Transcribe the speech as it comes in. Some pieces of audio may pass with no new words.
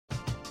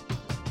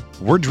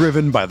We're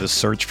driven by the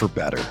search for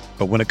better.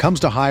 But when it comes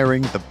to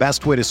hiring, the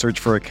best way to search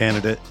for a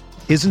candidate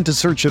isn't to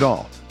search at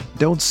all.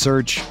 Don't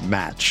search,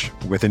 match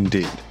with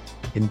Indeed.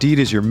 Indeed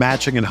is your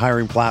matching and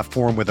hiring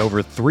platform with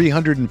over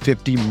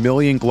 350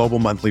 million global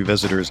monthly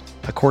visitors,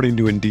 according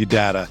to Indeed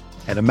data,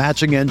 and a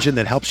matching engine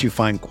that helps you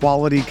find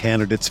quality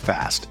candidates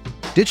fast.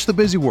 Ditch the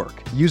busy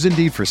work. Use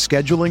Indeed for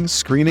scheduling,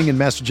 screening, and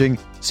messaging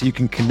so you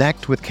can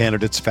connect with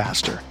candidates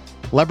faster.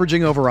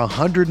 Leveraging over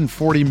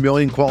 140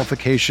 million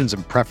qualifications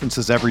and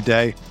preferences every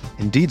day,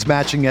 Indeed's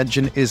matching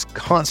engine is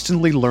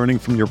constantly learning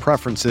from your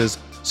preferences,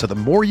 so the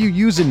more you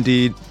use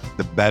Indeed,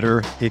 the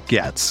better it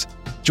gets.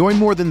 Join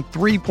more than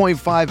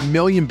 3.5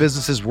 million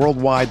businesses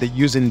worldwide that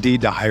use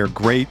Indeed to hire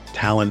great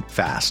talent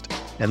fast.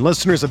 And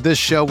listeners of this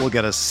show will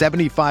get a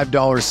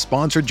 $75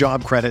 sponsored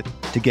job credit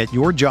to get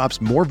your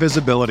jobs more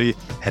visibility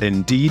at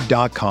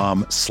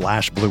Indeed.com/Blue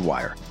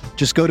Wire.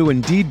 Just go to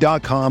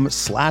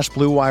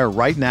Indeed.com/Blue Wire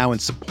right now and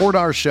support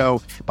our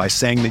show by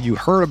saying that you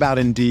heard about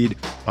Indeed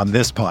on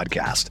this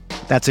podcast.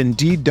 That's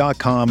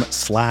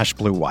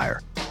Indeed.com/Blue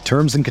Wire.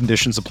 Terms and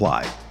conditions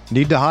apply.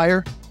 Need to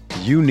hire?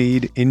 You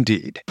need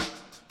Indeed.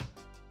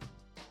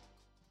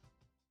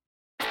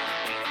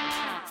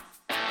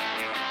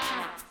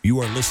 You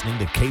are listening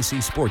to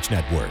KC Sports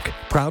Network,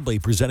 proudly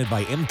presented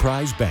by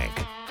Emprise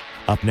Bank.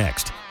 Up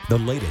next, the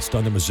latest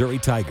on the Missouri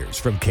Tigers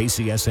from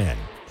KCSN,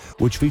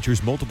 which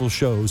features multiple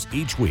shows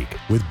each week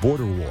with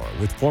Border War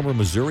with former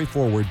Missouri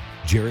forward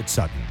Jarrett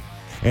Sutton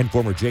and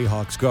former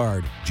Jayhawks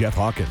guard Jeff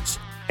Hawkins,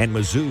 and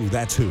Mizzou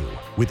That's Who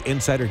with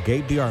insider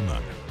Gabe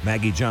DeArmond,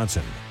 Maggie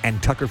Johnson,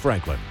 and Tucker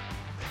Franklin.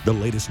 The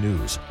latest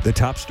news, the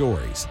top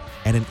stories,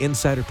 and an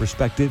insider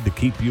perspective to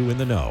keep you in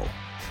the know.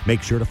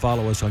 Make sure to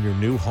follow us on your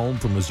new home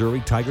for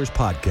Missouri Tigers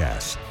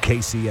podcast,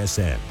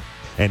 KCSN.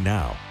 And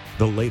now,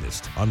 the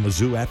latest on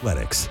Mizzou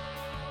athletics.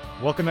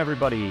 Welcome,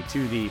 everybody,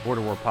 to the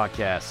Border War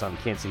podcast on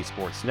Kansas City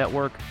Sports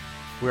Network.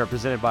 We are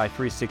presented by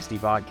 360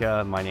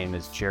 Vodka. My name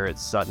is Jarrett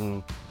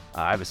Sutton.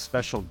 I have a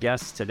special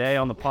guest today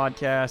on the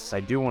podcast. I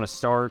do want to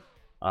start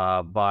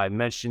by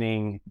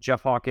mentioning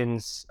Jeff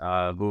Hawkins,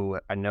 who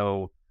I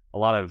know a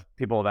lot of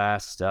people have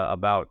asked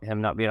about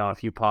him not being on a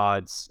few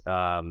pods.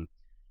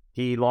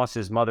 He lost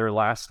his mother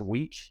last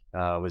week,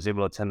 was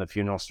able to attend the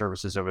funeral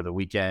services over the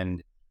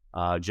weekend.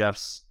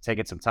 Jeff's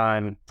taking some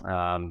time.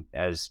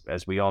 As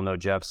we all know,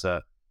 Jeff's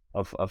a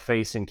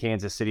face in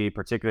Kansas City,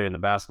 particularly in the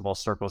basketball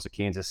circles of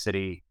Kansas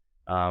City.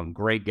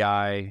 Great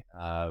guy,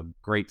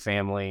 great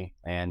family,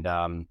 and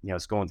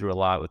is going through a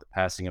lot with the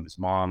passing of his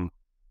mom.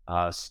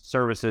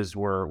 Services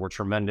were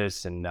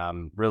tremendous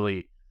and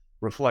really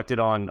reflected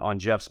on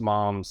Jeff's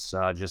mom's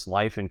just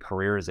life and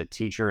career as a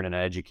teacher and an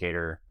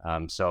educator.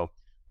 So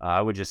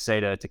I would just say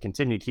to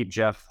continue to keep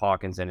Jeff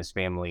Hawkins and his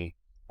family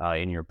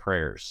in your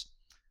prayers.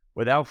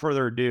 Without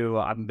further ado,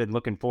 I've been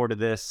looking forward to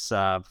this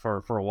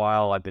for a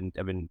while. I've been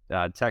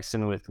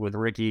texting with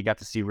Ricky. Got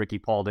to see Ricky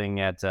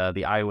Paulding at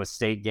the Iowa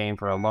State game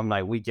for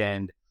Alumni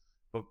Weekend.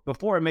 But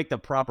before I make the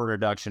proper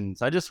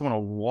introductions, I just want to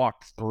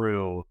walk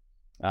through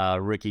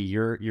Ricky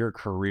your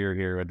career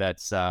here. That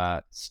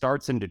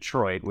starts in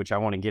Detroit, which I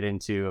want to get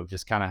into of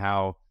just kind of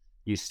how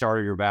you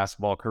started your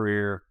basketball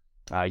career.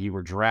 You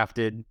were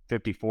drafted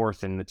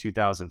 54th in the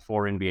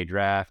 2004 NBA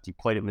draft. You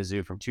played at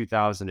Mizzou from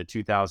 2000 to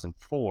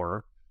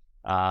 2004.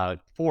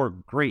 4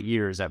 great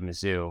years at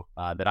Mizzou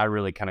that I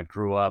really kind of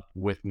grew up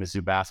with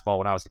Mizzou basketball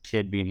when I was a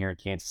kid being here in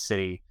Kansas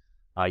City.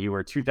 You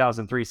were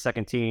 2003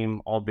 second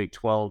team, all Big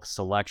 12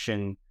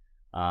 selection.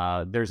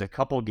 There's a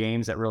couple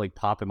games that really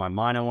pop in my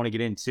mind I want to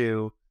get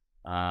into.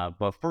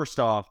 But first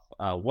off,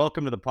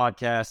 welcome to the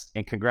podcast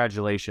and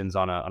congratulations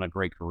on a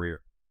great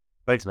career.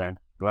 Thanks, man.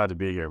 Glad to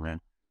be here, man.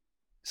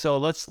 So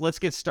let's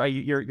get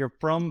started. You're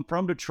from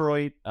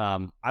Detroit.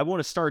 I want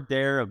to start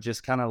there of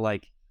just kind of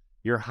like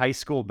your high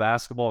school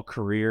basketball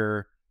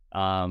career.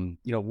 When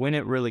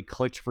it really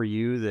clicked for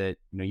you that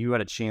you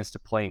had a chance to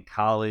play in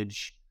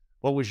college.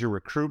 What was your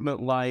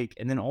recruitment like,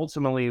 and then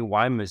ultimately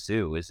why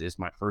Mizzou is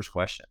my first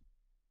question.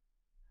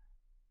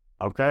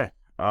 Okay.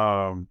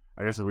 I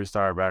guess if we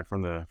start back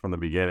from the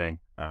beginning,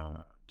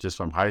 just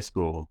from high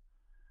school,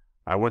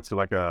 I went to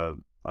like a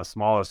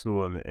smaller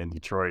school in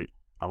Detroit.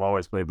 I've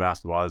always played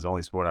basketball. It's the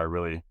only sport I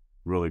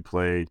really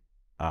played.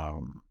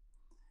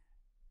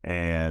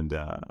 And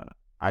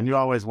I knew I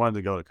always wanted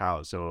to go to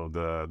college. So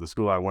the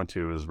school I went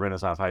to is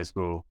Renaissance High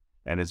School,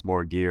 and it's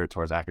more geared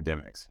towards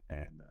academics.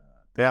 And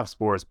they have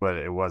sports, but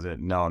it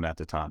wasn't known at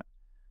the time.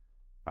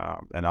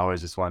 And I always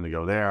just wanted to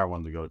go there. I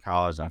wanted to go to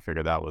college, and I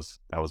figured that was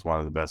one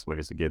of the best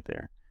ways to get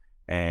there.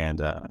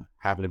 And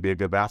happened to be a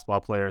good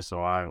basketball player,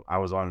 so I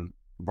was on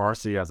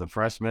varsity as a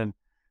freshman.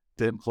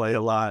 Didn't play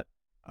a lot.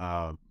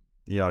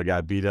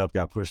 Got beat up,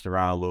 got pushed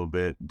around a little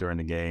bit during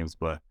the games,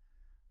 but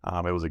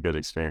it was a good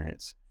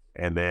experience.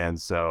 And then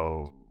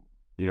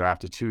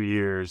after 2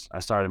 years, I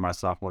started my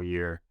sophomore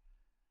year.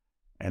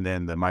 And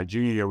then my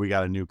junior year, we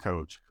got a new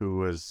coach who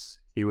was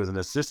an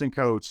assistant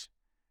coach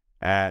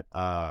at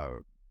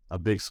a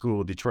big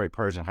school, Detroit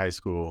Persian High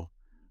School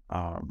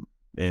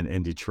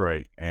in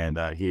Detroit. And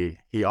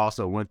he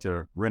also went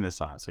to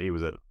Renaissance. So he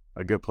was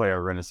a good player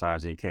at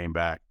Renaissance, and he came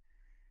back.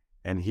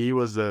 And he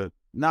was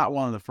not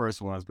one of the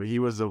first ones, but he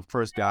was the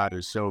first guy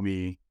to show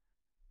me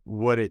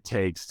what it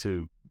takes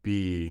to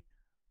be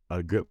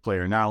a good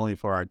player, not only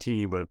for our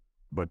team,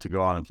 but to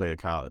go on and play at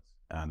college.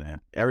 And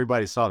then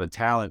everybody saw the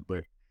talent,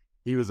 but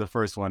he was the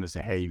first one to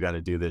say, hey, you got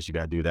to do this, you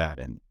got to do that,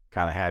 and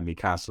kind of had me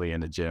constantly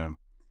in the gym.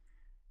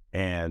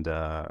 And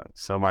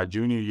so my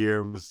junior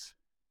year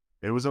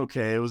it was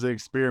okay. It was an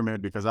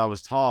experiment because I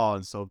was tall.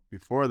 And so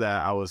before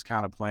that, I was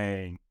kind of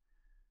playing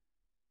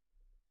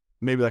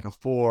maybe like a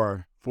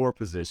four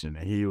position.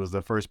 And he was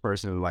the first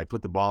person to like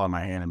put the ball in my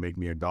hand and make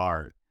me a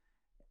guard.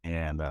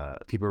 And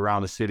people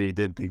around the city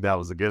didn't think that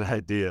was a good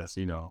idea,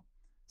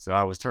 So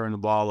I was turning the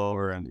ball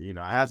over, and,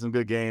 I had some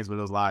good games, but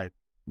it was like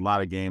a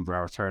lot of games where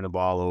I was turning the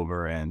ball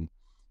over and,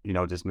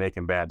 just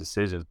making bad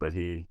decisions. But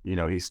he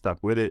stuck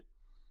with it.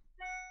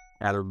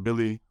 Had a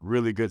really,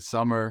 really good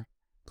summer,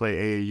 played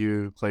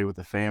AAU, played with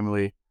the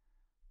family,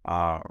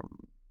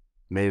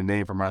 made a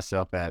name for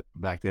myself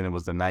back then it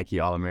was the Nike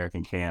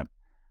All-American Camp.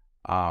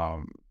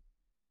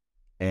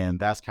 And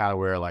that's kind of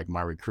where like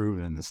my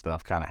recruiting and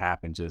stuff kind of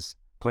happened. Just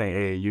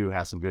playing AAU,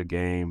 had some good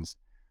games.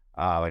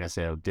 Like I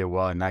said, I did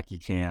well in Nike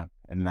Camp.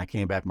 And then I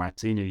came back my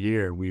senior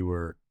year, we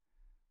were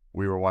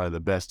one of the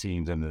best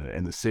teams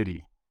in the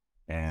city.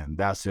 And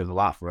that says a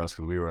lot for us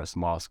because we were a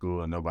small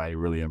school and nobody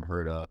really ever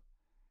heard of.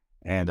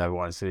 And I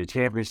won a city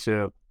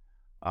championship.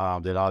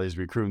 Then all these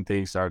recruiting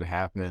things started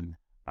happening.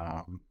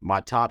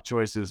 My top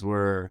choices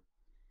were,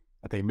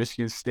 I think,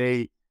 Michigan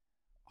State,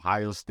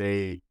 Ohio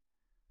State,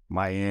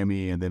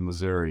 Miami, and then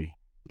Missouri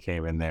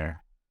came in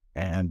there.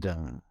 And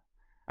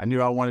I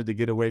knew I wanted to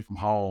get away from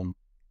home.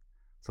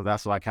 So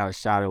that's why I kind of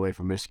shied away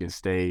from Michigan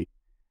State.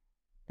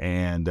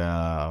 And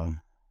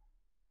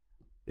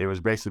it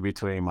was basically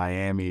between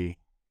Miami,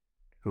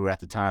 who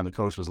at the time the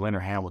coach was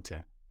Leonard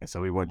Hamilton. And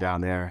so we went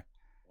down there,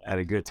 had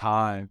a good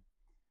time.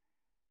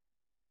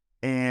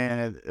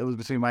 And it was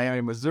between Miami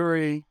and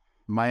Missouri.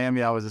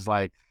 Miami, I was just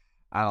like,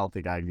 I don't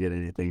think I can get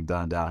anything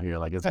done down here.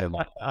 Like, that's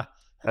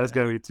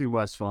going to be too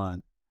much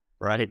fun.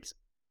 Right.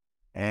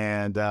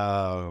 And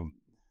the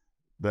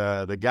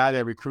guy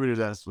that recruited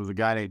us was a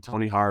guy named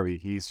Tony Harvey.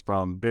 He's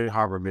from Big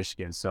Harbor,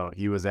 Michigan. So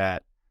he was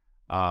at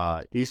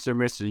Eastern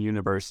Michigan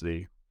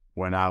University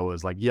when I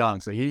was like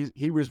young. So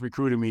he was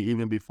recruiting me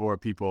even before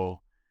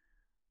people,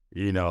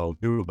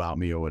 knew about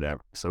me or whatever.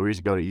 So we used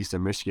to go to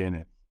Eastern Michigan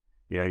and,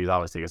 he'd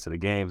always take us to the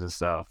games and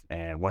stuff.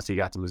 And once he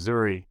got to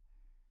Missouri,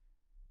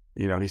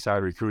 he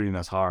started recruiting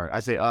us hard. I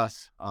say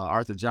us,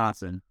 Arthur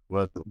Johnson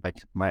was like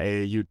my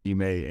AAU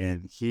teammate,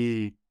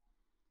 and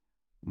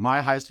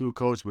my high school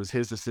coach was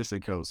his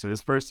assistant coach. So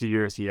his first 2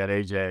 years he had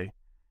AJ,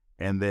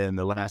 and then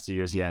the last 2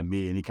 years he had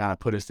me, and he kind of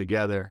put us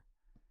together,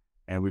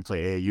 and we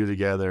played AAU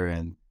together,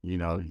 and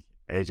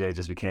AJ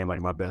just became like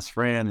my best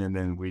friend, and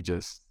then we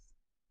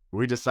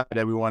decided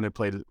that we wanted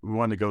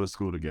to go to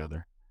school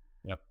together.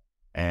 Yep.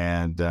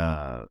 And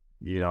out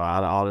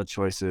of all the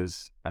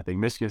choices, I think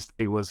Michigan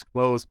State was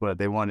close, but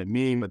they wanted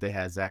me, but they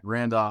had Zach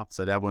Randolph,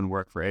 so that wouldn't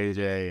work for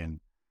AJ, and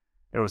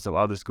there were some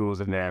other schools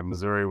in there.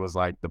 Missouri was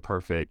like the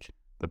perfect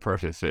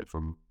fit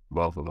for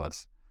both of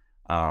us.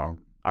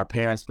 Our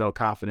parents felt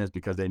confidence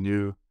because they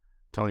knew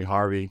Tony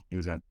Harvey, he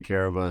was going to take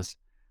care of us.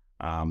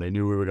 They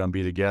knew we were going to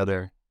be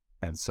together.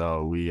 And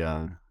so we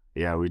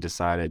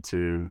decided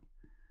to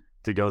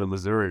go to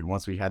Missouri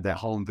once we had that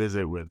home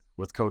visit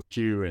with Coach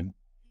Q, and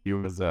he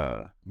was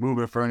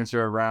moving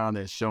furniture around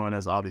and showing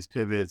us all these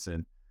pivots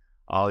and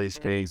all these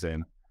things.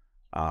 And,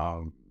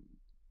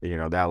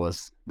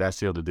 that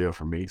sealed the deal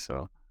for me.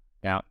 So,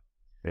 yeah.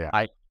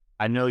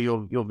 I know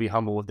you'll be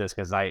humble with this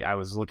because I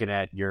was looking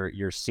at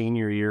your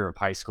senior year of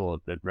high school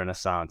at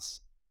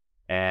Renaissance,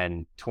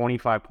 and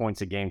 25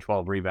 points a game,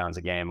 12 rebounds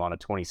a game on a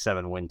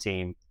 27-win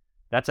team.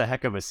 That's a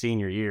heck of a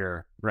senior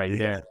year right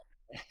there.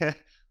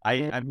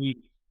 I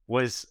mean,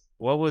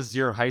 what was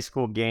your high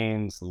school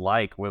games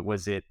like?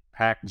 Was it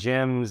packed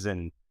gyms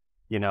and,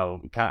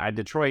 kind of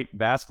Detroit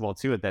basketball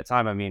too at that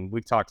time? I mean,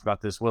 we've talked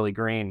about this, Willie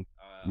Green.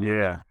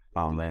 Yeah.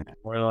 Oh, man. New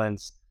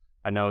Orleans.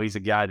 I know he's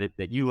a guy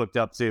that you looked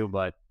up to,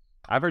 but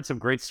I've heard some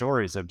great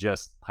stories of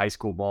just high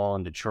school ball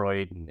in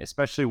Detroit, and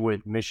especially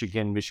with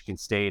Michigan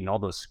State, and all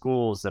those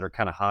schools that are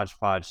kind of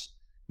hodgepodge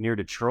near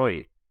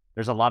Detroit.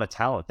 There's a lot of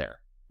talent there.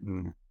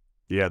 Mm.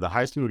 Yeah, the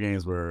high school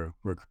games were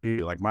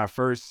crazy. Like my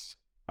first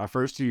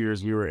 2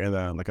 years, we were in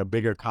a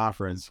bigger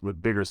conference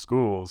with bigger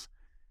schools,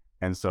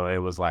 and so it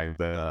was like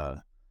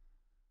the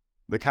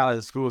kind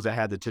of schools that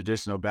had the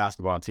traditional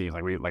basketball team.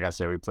 Like I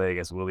said, we played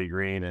against Willie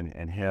Green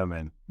and him,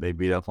 and they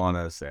beat up on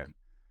us, and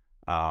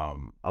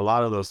a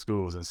lot of those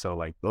schools. And so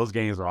like those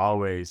games were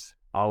always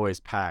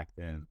packed.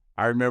 And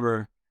I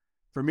remember,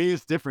 for me,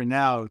 it's different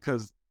now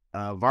because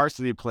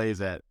varsity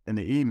plays in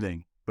the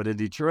evening, but in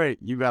Detroit,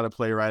 you got to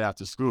play right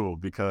after school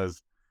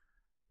because,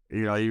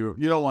 you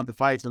don't want the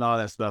fights and all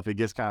that stuff. It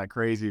gets kind of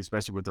crazy,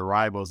 especially with the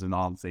rivals and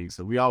all the things.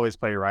 So we always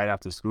play right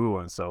after school.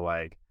 And so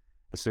like,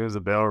 as soon as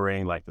the bell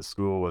rang, like the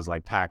school was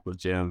like packed with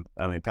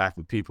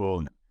people,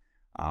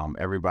 and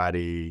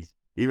everybody,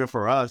 even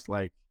for us,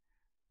 like,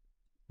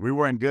 we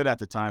weren't good at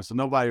the time, so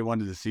nobody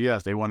wanted to see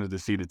us. They wanted to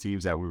see the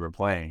teams that we were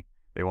playing.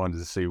 They wanted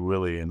to see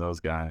Willie and those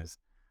guys.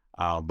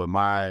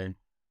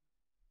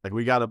 But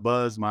we got a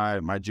buzz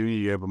my junior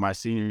year, but my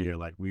senior year,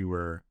 like we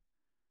were,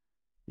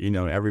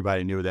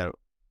 everybody knew that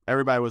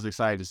everybody was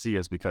excited to see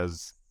us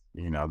because,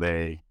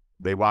 they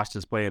watched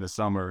us play in the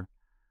summer.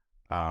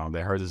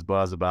 They heard this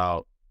buzz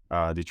about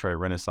Detroit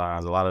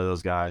Renaissance. A lot of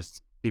those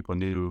guys, people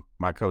knew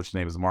my coach's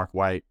name was Mark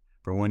White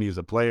from when he was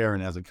a player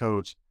and as a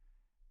coach.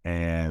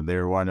 And they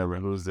were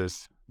wondering who's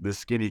this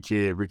skinny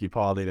kid, Ricky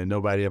Paulding, that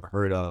nobody ever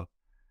heard of,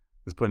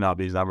 was putting out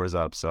these numbers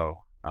up. So,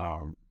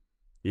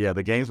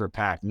 the games were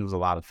packed and it was a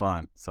lot of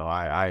fun. So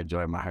I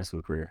enjoyed my high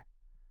school career.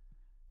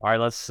 All right,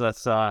 let's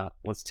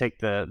take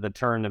the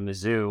turn to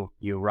Mizzou.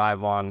 You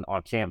arrive on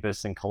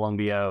campus in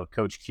Columbia,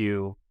 Coach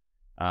Q.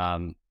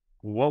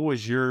 What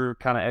was your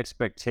kind of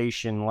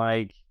expectation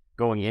like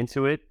going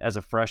into it as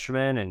a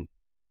freshman? And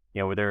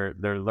were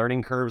there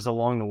learning curves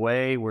along the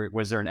way?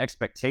 Was there an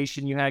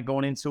expectation you had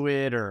going into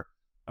it? Or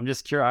I'm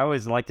just curious. I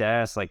always like to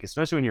ask, like,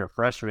 especially when you're a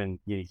freshman,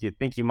 you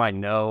think you might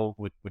know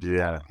what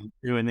you're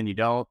doing, and then you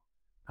don't.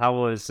 How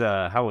was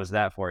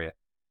that for you?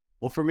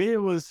 Well, for me,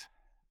 it was,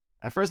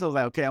 at first I was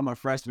like, okay, I'm a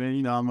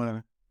freshman, I'm going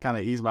to kind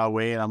of ease my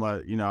way. And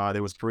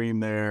there was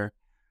Kareem there,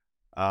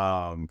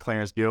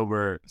 Clarence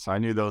Gilbert. So I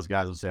knew those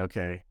guys would say,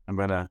 okay, I'm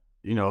going to,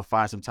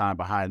 find some time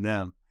behind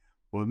them.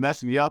 What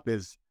messed me up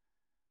is,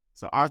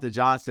 so Arthur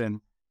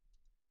Johnson,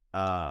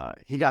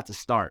 he got to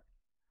start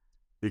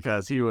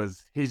because he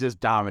just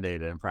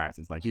dominated in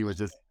practice. Like he was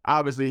just,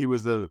 obviously he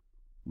was the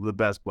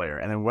best player.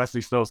 And then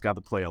Wesley Stokes got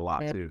to play a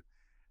lot too.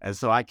 And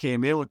so I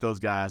came in with those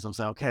guys. I'm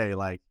saying, okay,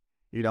 like,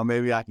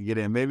 maybe I can get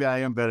in. Maybe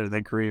I am better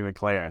than Kareem and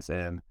Clarence.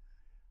 And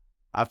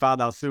I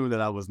found out soon that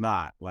I was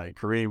not. Like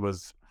Kareem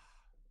was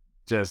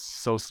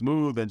just so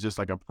smooth and just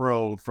like a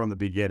pro from the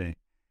beginning.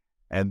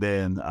 And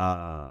then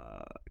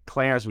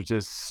Clarence was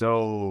just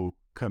so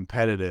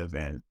competitive,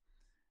 and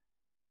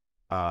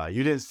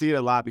you didn't see it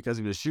a lot because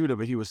he was a shooter,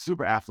 but he was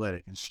super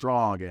athletic and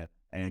strong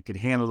and could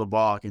handle the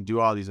ball, can do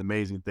all these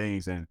amazing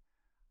things. And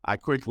I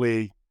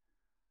quickly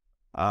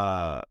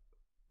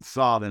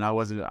saw that I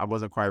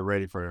wasn't quite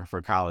ready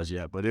for college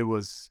yet, but it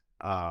was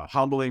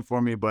humbling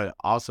for me. But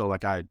also,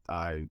 like I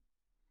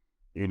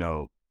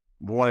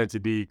wanted to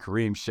be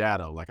Kareem's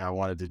shadow. Like I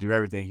wanted to do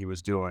everything he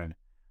was doing,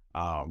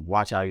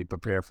 watch how he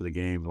prepared for the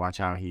game, watch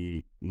how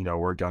he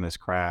worked on his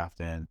craft.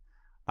 And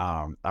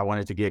I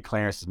wanted to get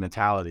Clarence's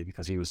mentality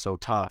because he was so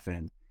tough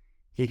and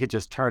he could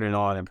just turn it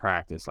on in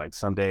practice. Like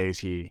some days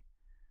he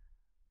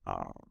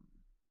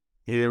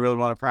didn't really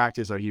want to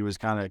practice, or he was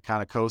kind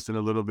of coasting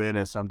a little bit.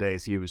 And some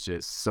days he was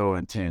just so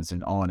intense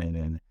and on it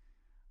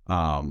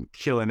and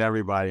killing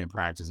everybody in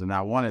practice. And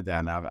I wanted that,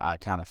 and I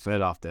kind of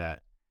fed off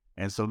that.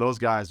 And so those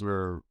guys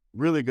were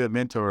really good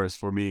mentors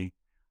for me.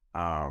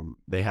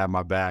 They had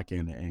my back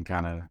and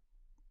kind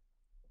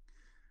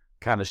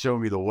of showed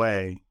me the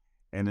way.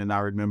 And then I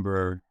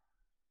remember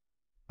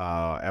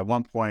at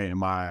one point in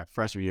my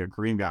freshman year,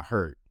 Kareem got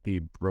hurt. He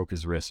broke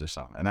his wrist or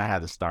something, and I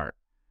had to start.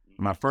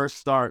 My first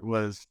start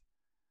was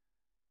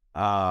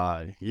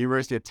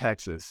University of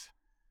Texas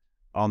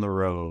on the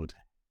road,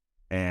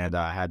 and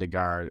I had to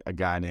guard a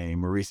guy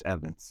named Maurice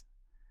Evans.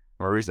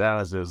 Maurice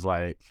Evans is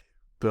like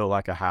built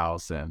like a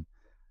house, and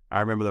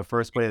I remember the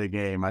first play of the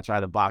game, I tried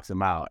to box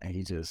him out, and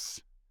he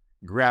just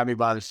grabbed me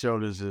by the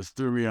shoulders, just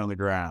threw me on the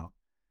ground.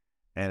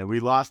 And we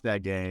lost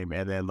that game,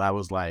 and then I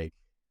was like,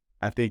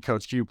 I think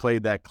Coach Q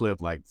played that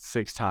clip like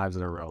 6 times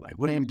in a row. Like,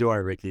 what are you doing,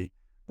 Ricky?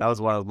 That was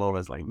one of those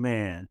moments like,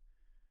 man,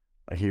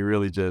 like he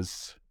really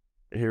just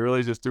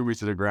threw me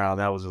to the ground.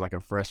 That was just like a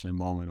freshman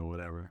moment or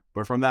whatever.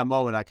 But from that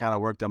moment, I kind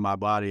of worked on my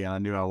body, and I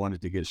knew I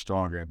wanted to get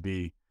stronger and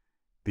be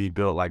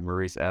built like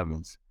Maurice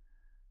Evans.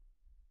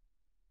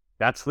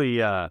 That's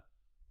the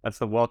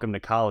welcome to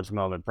college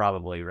moment,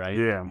 probably, right?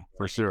 Yeah,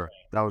 for sure.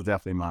 That was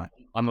definitely mine.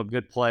 I'm a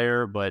good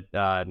player, but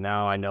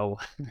now I know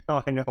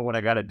what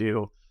I got to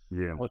do.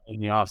 Yeah. In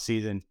the off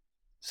season.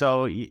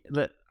 So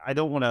I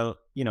don't want to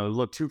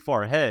look too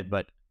far ahead,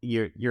 but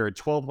you were a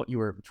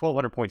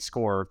 1,200 point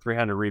scorer,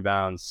 300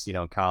 rebounds,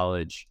 in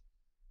college.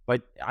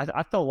 But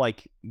I felt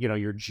like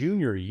your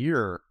junior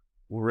year,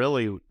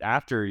 really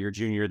after your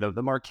junior year,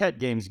 the Marquette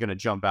game is going to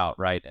jump out,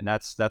 right? And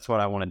that's what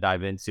I want to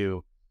dive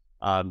into,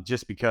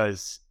 just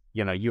because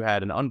you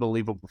had an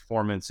unbelievable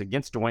performance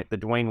against the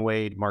Dwayne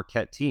Wade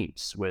Marquette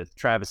teams with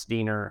Travis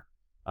Diener,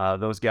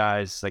 those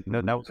guys. Like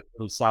that was a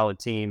really solid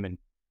team. And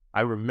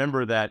I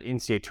remember that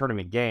NCAA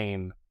tournament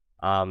game,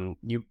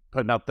 you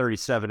putting up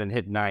 37 and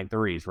hitting 9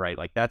 threes, right?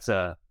 Like that's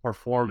a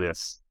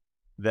performance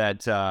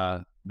that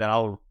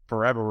I'll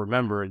forever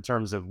remember in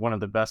terms of one of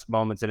the best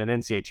moments in an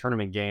NCAA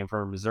tournament game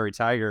for a Missouri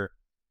Tiger.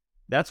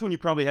 That's when you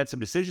probably had some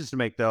decisions to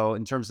make, though,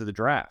 in terms of the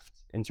draft,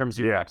 in terms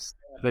of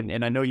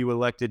and I know you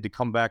elected to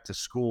come back to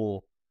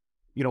school.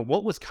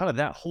 What was kind of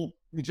that whole,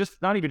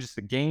 just not even just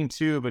the game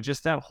too, but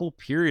just that whole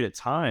period of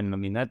time. I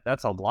mean,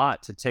 that's a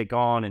lot to take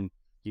on, and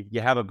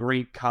you have a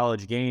great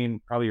college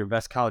game, probably your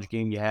best college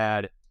game you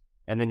had,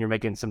 and then you're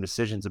making some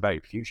decisions about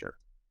your future.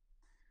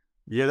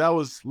 Yeah,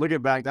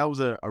 looking back, that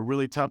was a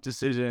really tough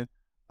decision.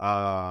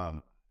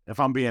 If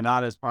I'm being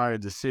honest, probably a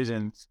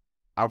decision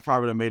I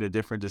probably would have made a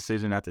different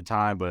decision at the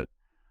time, but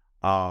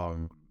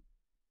um,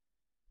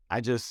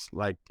 I just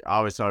like I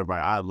always tell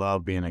everybody I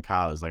love being in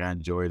college. Like I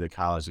enjoy the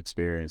college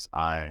experience.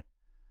 I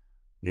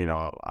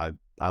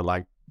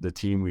like the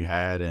team we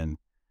had, and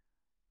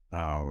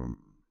um,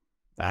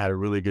 I had a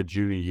really good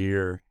junior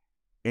year.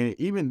 And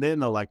even then,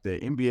 though, like the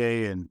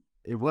NBA, and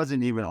it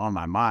wasn't even on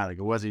my mind. Like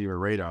it wasn't even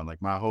radar.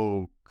 Like my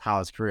whole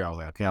college career, I was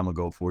like, okay, I'm gonna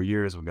go 4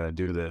 years. We're gonna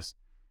do this,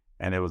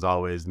 and it was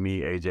always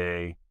me,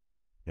 AJ,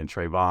 and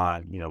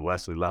Trayvon.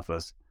 Wesley left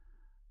us.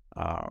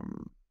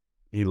 Um,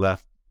 he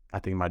left, I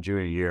think, my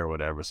junior year or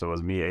whatever. So it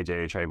was me,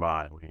 AJ, and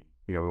Trayvon.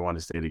 We wanted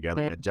to stay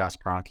together. And Josh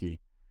Kroenke.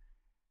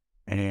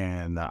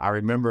 And I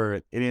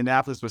remember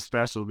Indianapolis was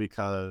special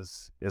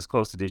because it's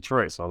close to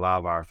Detroit, so a lot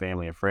of our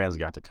family and friends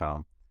got to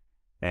come.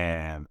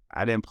 And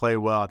I didn't play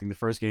well. I think the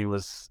first game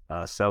was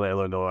Celle,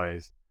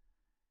 Illinois,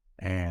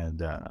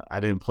 and I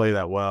didn't play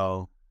that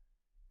well.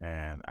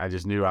 And I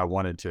just knew I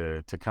wanted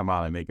to come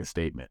out and make a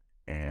statement.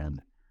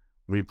 And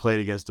we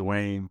played against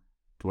Dwayne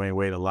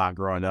Wade a lot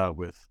growing up,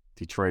 with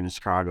Detroit and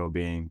Chicago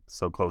being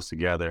so close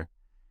together.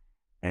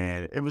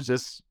 And it was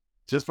just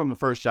from the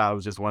first shot, it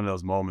was just one of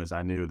those moments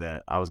I knew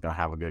that I was going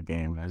to have a good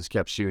game. And I just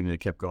kept shooting, and it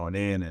kept going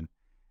in, and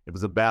it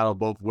was a battle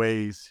both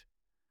ways.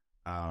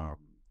 I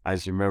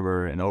just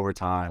remember in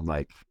overtime,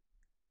 like,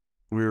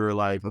 we were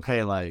like,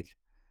 okay, like,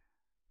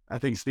 I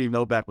think Steve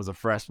Novak was a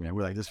freshman.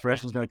 We're like, this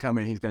freshman's going to come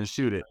in, he's going to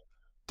shoot it.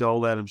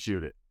 Don't let him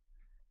shoot it.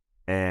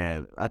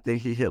 And I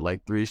think he hit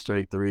like 3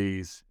 straight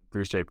threes,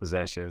 3 straight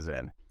possessions,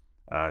 and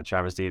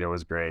Travis Dieter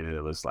was great, and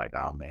it was like,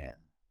 oh, man.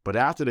 But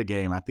after the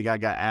game, I think I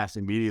got asked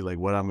immediately, like,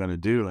 what I'm going to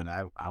do, and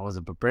I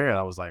wasn't prepared.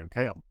 I was like,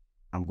 okay,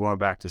 I'm going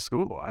back to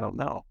school. I don't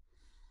know.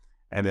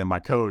 And then my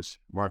coach,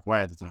 Mark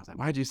White, at the time, was like,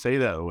 why'd you say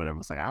that or whatever? I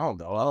was like, I don't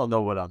know. I don't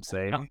know what I'm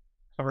saying.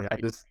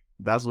 Right.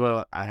 That's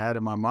what I had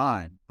in my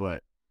mind.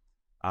 But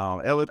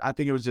I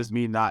think it was just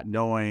me not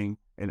knowing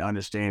and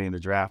understanding the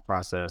draft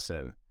process,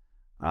 and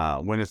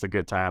when it's a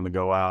good time to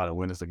go out and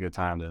when it's a good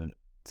time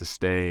to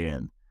stay.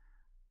 And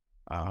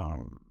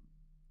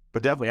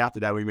but definitely after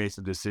that, we made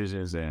some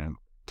decisions and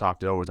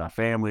talked it over with our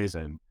families.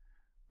 And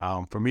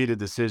for me, the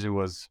decision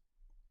was,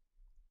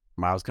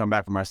 I was coming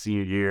back from my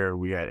senior year.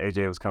 We had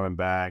AJ was coming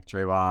back,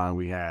 Trayvon.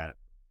 We had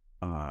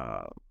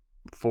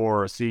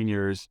 4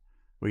 seniors.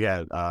 We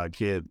had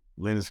kid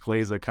Linus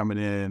Kleza coming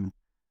in.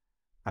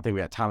 I think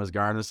we had Thomas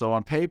Gardner. So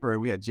on paper,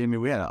 we had Jimmy.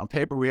 We had a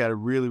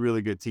really,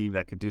 really good team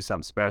that could do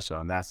something special.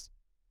 And that's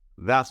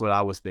what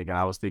I was thinking.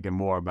 I was thinking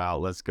more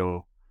about let's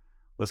come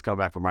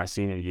back from my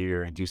senior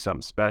year and do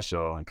something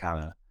special and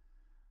kind of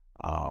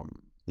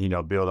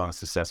build on the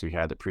success we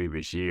had the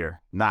previous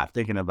year. Not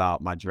thinking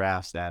about my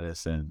draft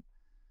status and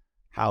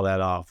how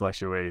that all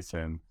fluctuates.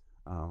 And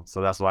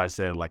so that's why I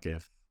said, like,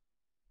 if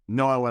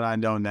knowing what I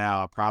know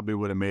now, I probably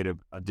would have made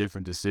a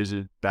different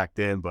decision back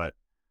then, but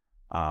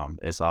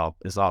it's all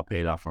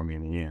paid off for me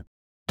in the end.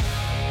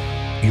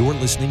 You're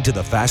listening to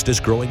the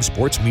fastest growing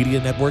sports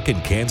media network in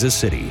Kansas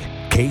City,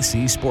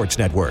 KC Sports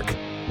Network.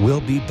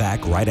 We'll be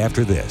back right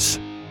after this.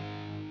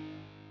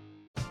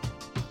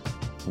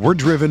 We're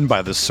driven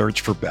by the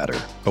search for better.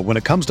 But when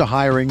it comes to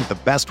hiring, the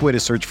best way to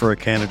search for a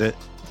candidate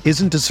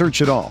isn't to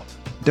search at all.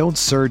 Don't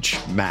search,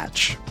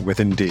 match with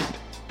Indeed.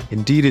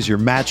 Indeed is your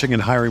matching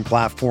and hiring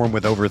platform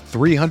with over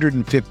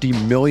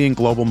 350 million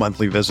global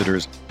monthly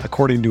visitors,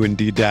 according to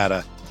Indeed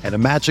data, and a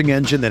matching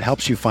engine that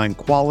helps you find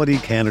quality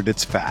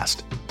candidates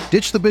fast.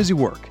 Ditch the busy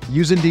work.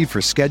 Use Indeed for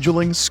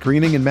scheduling,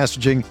 screening, and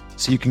messaging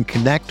so you can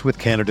connect with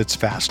candidates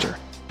faster.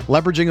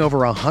 Leveraging over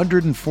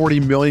 140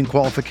 million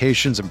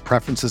qualifications and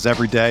preferences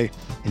every day,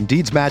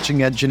 Indeed's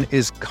matching engine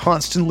is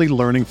constantly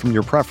learning from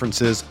your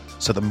preferences,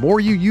 so the more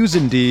you use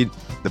Indeed,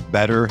 the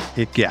better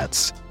it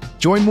gets.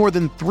 Join more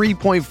than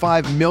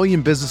 3.5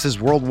 million businesses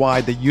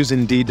worldwide that use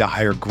Indeed to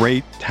hire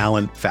great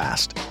talent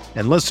fast.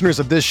 And listeners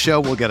of this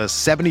show will get a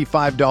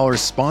 $75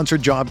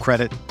 sponsored job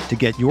credit to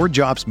get your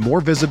jobs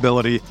more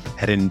visibility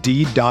at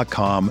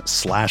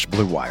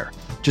Indeed.com/Blue Wire.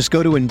 Just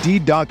go to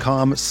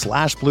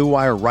Indeed.com/Blue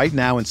Wire right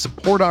now and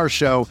support our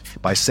show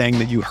by saying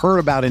that you heard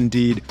about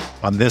Indeed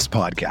on this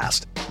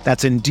podcast.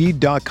 That's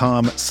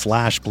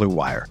Indeed.com/Blue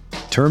Wire.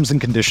 Terms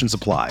and conditions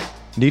apply.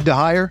 Need to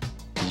hire?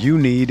 You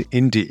need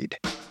Indeed.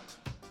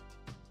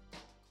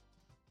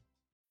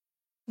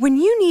 When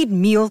you need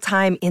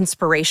mealtime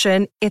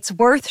inspiration, it's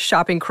worth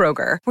shopping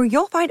Kroger, where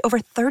you'll find over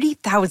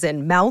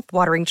 30,000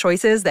 mouth-watering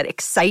choices that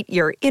excite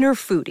your inner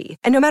foodie.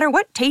 And no matter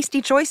what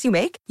tasty choice you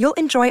make, you'll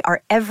enjoy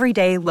our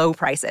everyday low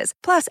prices,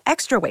 plus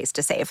extra ways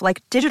to save,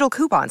 like digital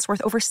coupons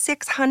worth over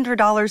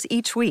 $600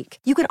 each week.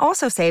 You can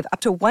also save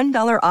up to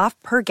 $1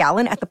 off per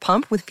gallon at the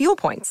pump with fuel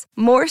points.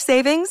 More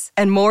savings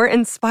and more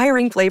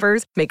inspiring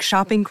flavors make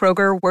shopping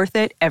Kroger worth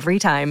it every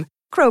time.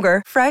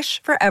 Kroger,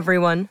 fresh for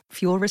everyone.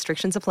 Fuel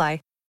restrictions apply.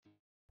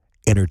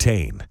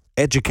 Entertain,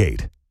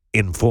 educate,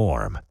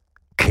 inform.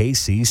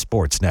 KC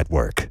Sports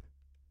Network.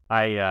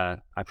 I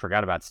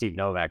forgot about Steve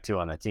Novak too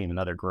on that team.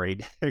 Another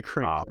great.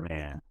 Oh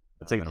man,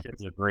 it's a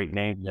great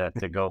name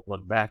to go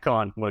look back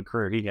on what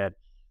career he had.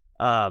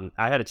 I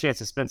had a chance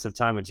to spend some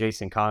time with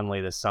Jason Conley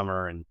this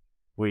summer, and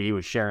he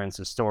was sharing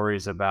some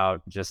stories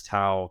about just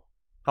how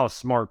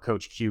smart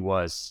Coach Q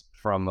was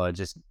from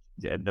just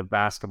the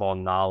basketball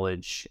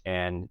knowledge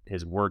and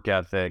his work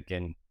ethic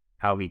and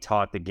how he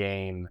taught the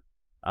game.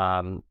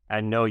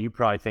 I know you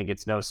probably think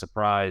it's no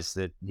surprise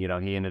that, he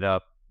ended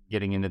up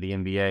getting into the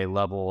NBA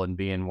level and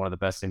being one of the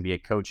best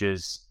NBA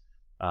coaches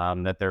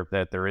that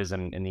there is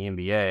in the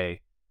NBA.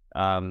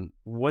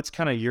 What's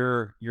kind of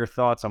your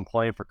thoughts on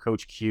playing for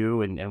Coach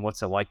Q, and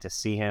what's it like to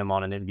see him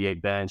on an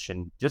NBA bench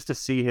and just to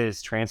see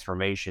his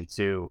transformation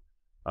too,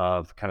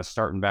 of kind of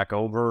starting back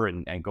over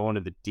and going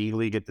to the D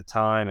League at the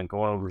time and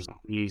going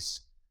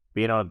overseas,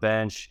 being on a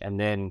bench, and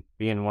then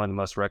being one of the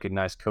most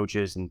recognized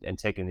coaches and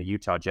taking the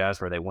Utah Jazz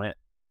where they went?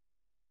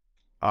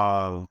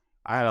 I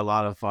had a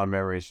lot of fun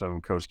memories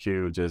from Coach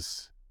Q.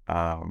 Just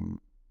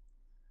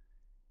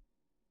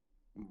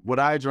what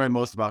I enjoyed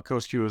most about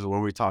Coach Q is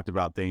when we talked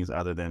about things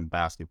other than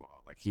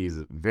basketball. Like, he's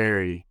a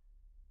very,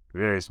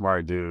 very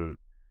smart dude.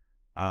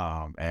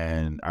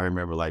 And I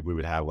remember, like, we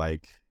would have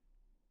like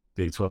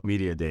Big 12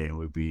 Media Day, and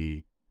we'd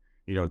be,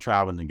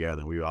 traveling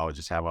together. And we would always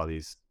just have all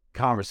these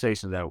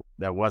conversations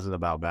that wasn't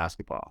about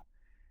basketball.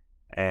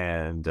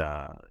 And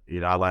I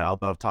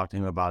love talking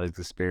to him about his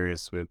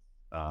experience with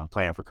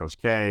playing for Coach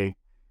K.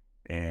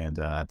 And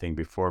I think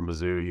before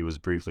Mizzou, he was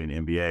briefly in the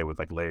NBA with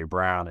like Larry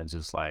Brown, and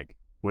just like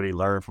what he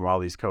learned from all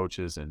these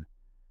coaches and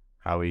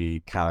how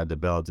he kind of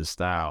developed his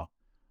style.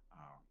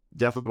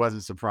 Definitely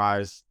wasn't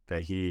surprised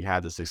that he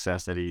had the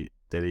success that he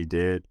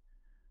did.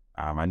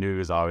 I knew he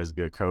was always a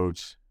good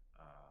coach.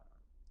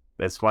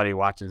 It's funny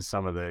watching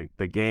some of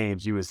the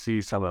games, you would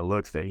see some of the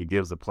looks that he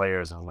gives the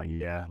players. I'm like,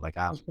 yeah, like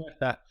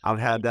I've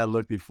had that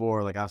look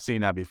before. Like, I've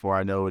seen that before.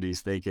 I know what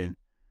he's thinking.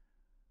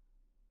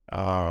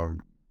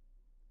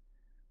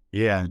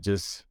 Yeah,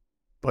 just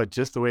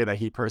the way that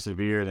he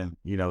persevered, and,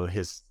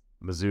 his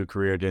Mizzou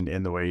career didn't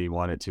end the way he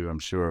wanted to, I'm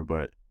sure.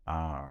 But,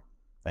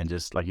 and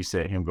just like you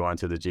said, him going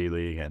to the G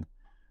League and,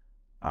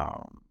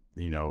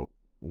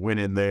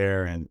 winning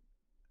there. And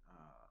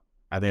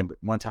I think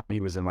one time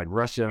he was in like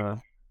Russia.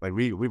 Like,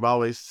 we've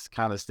always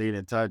kind of stayed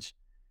in touch.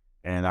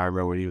 And I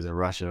remember when he was in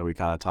Russia, we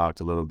kind of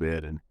talked a little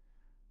bit, and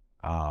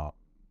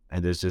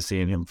just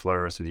seeing him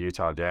flourish with the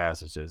Utah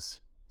Jazz is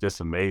just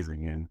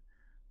amazing.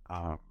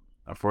 And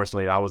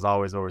unfortunately, I was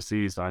always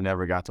overseas, so I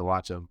never got to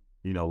watch him,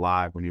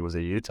 live when he was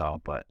in Utah.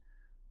 But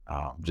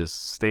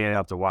just staying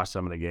up to watch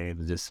some of the games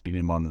and just seeing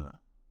him on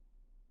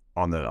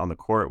the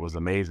court was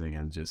amazing.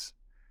 And just,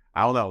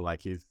 I don't know,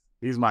 like,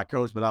 he's my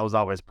coach, but I was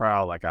always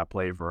proud, like, I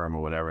played for him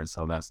or whatever. And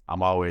so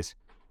I'm always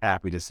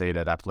happy to say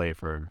that I played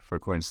for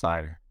Quinn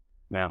Snyder.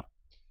 Now,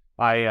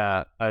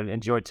 I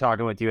enjoyed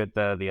talking with you at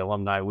the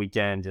alumni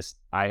weekend. Just,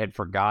 I had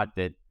forgot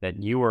that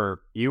you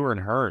were in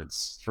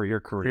Hearns for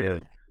your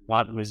career,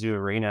 not Mizzou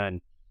Arena.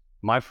 And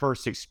my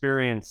first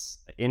experience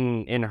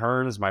in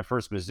Hearns, my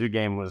first Mizzou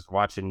game, was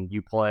watching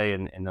you play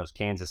in those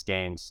Kansas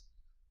games.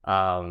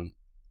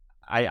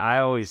 I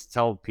always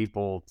tell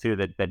people too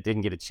that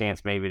didn't get a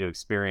chance maybe to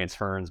experience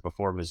Hearns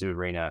before Mizzou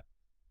Arena.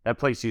 That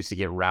place used to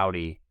get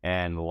rowdy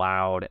and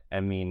loud.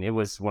 I mean, it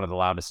was one of the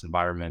loudest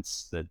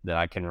environments that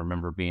I can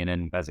remember being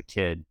in as a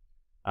kid.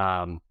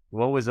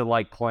 What was it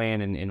like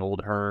playing in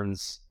old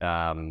Hearns?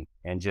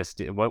 And just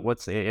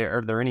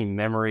are there any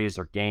memories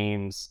or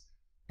games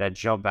that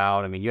jump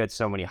out? I mean, you had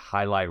so many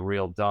highlight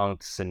reel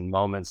dunks and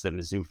moments that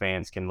Mizzou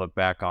fans can look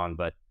back on,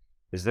 but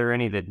is there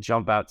any that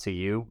jump out to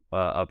you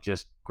of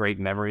just great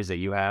memories that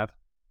you have?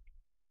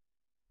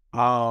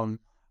 I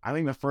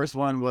think the first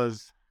one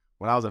was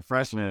when I was a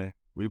freshman.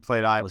 We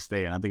played Iowa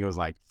State, and I think it was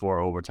like 4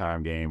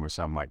 overtime game or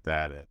something like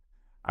that. And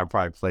I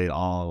probably played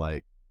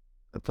I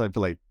played for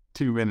like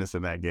 2 minutes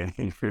in that game.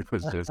 It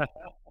was just,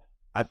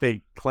 I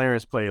think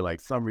Clarence played like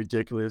some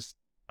ridiculous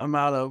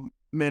amount of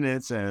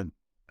minutes, and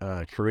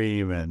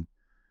Kareem. And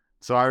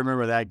so I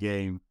remember that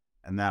game,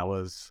 and that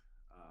was,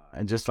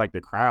 and just like the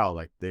crowd,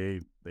 like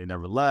they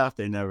never left.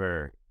 They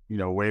never,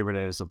 wavered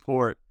in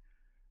support.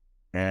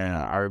 And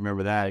I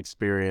remember that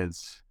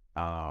experience.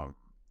 I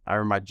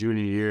remember my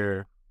junior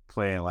year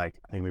playing, like,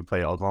 I think we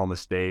played Oklahoma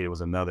State. It was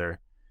another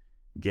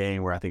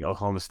game where I think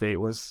Oklahoma State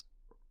was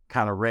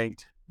kind of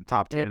ranked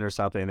top 10 or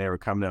something. They were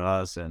coming to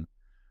us, and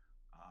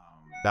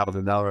that was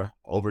another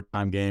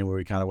overtime game where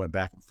we kind of went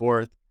back and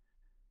forth.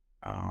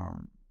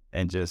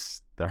 And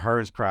just the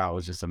Hearns crowd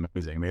was just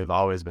amazing. They've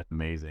always been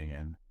amazing.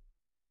 And,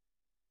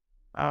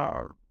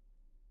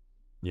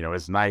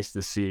 it's nice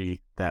to see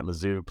that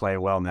Mizzou play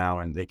well now,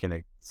 and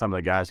some of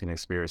the guys can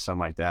experience something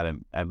like that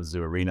at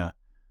Mizzou Arena.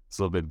 It's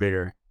a little bit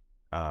bigger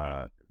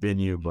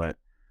venue, but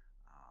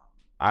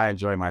I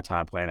enjoyed my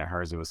time playing at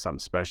Hearns. It was something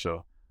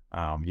special.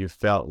 You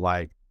felt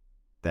like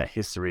that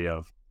history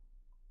of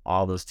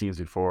all those teams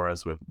before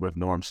us with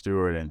Norm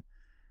Stewart and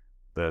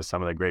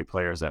some of the great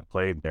players that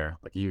played there.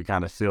 Like, you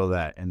kind of feel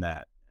that in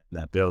that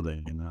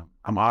building. And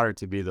I'm honored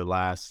to be the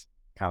last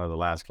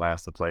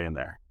class to play in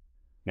there.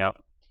 Yep.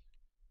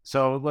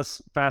 So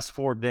let's fast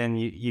forward then.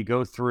 You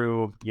go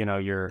through,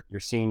 your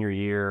senior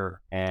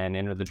year and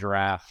enter the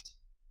draft.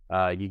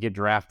 You get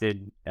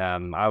drafted. I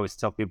always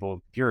tell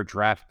people, if you're a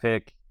draft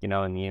pick, in the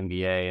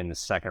NBA in the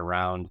second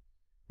round,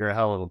 you're a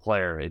hell of a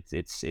player.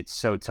 It's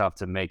so tough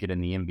to make it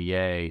in the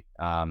NBA.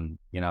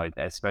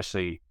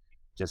 Especially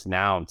just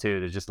now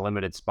too. There's just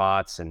limited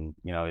spots, and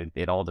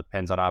it all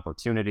depends on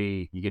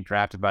opportunity. You get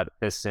drafted by the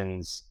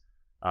Pistons.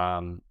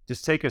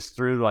 Just take us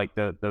through like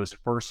those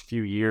first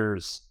few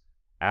years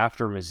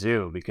after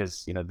Mizzou,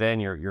 because then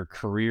your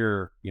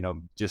career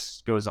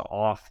just goes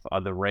off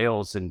the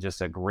rails in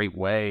just a great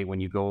way when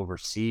you go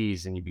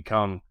overseas and you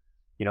become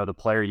the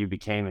player you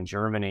became in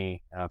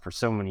Germany for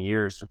so many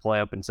years, to play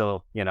up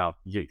until a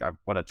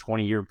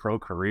 20-year pro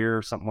career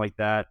or something like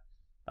that.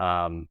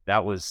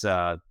 That's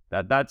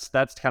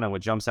kind of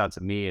what jumps out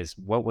to me, is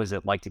what was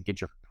it like to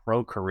get your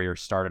pro career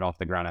started off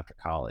the ground after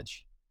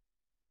college?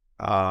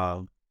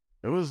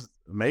 It was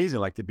amazing,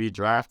 like to be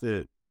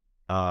drafted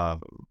by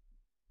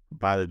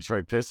the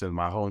Detroit Pistons,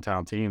 my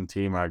hometown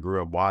team I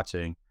grew up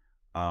watching,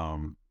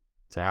 to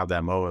have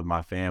that moment with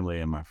my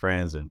family and my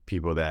friends and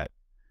people that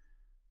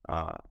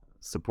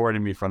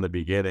supported me from the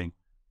beginning.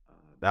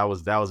 That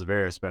was a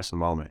very special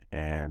moment.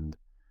 And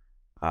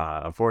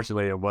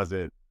unfortunately, it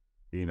wasn't,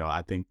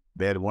 I think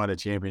they had won a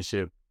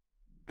championship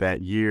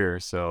that year.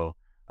 So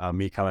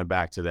me coming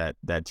back to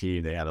that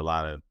team, they had a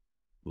lot of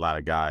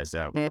guys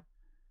that they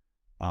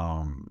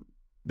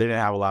didn't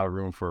have a lot of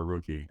room for a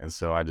rookie. And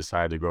so I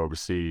decided to go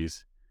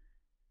overseas.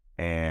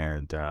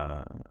 And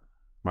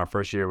my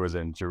first year was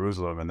in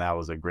Jerusalem, and that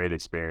was a great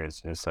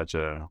experience. It's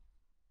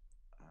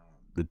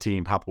the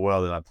team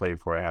Hapoel that I played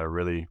for, I had a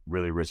really,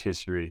 really rich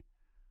history.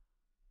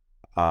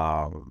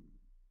 And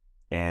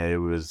it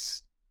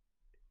was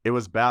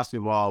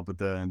basketball, but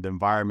the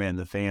environment and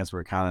the fans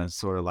were kind of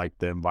sort of like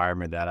the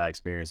environment that I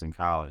experienced in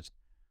college.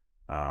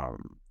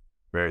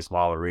 Very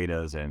small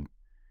arenas and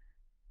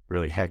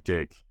really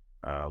hectic,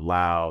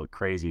 loud,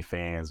 crazy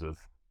fans with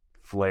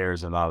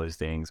flares and all these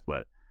things.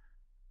 But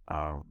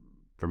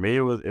for me,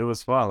 it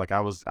was fun. Like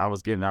I was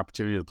getting an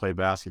opportunity to play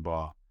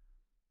basketball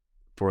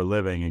for a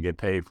living and get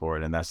paid for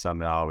it, and that's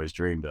something I always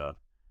dreamed of.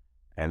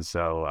 And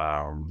so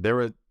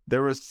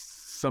there was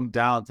some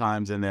down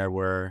times in there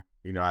where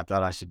I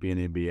thought I should be in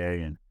the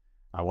NBA, and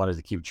I wanted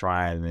to keep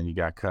trying, and then you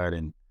got cut,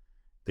 and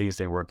things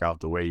didn't work out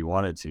the way you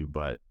wanted to.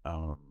 But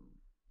I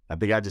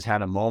think I just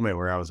had a moment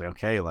where I was like,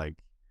 okay, like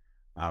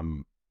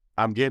I'm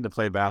getting to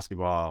play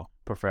basketball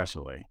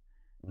professionally,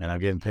 and I'm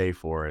getting paid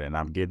for it, and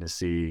I'm getting to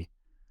see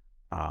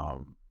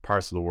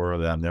parts of the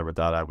world that I never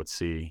thought I would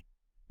see,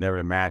 never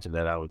imagined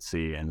that I would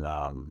see, and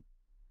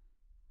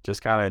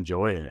just kind of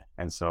enjoying it.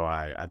 And so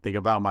I think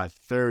about my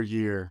third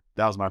year,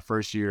 that was my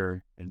first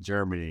year in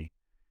Germany.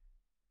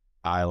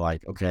 I'm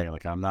putting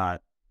the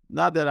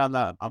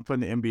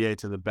NBA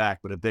to the back,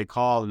 but if they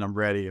call and I'm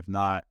ready, if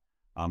not,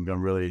 I'm going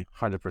to really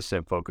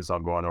 100% focus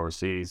on going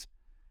overseas.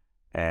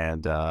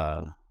 And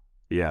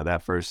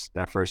that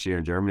first year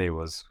in Germany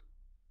was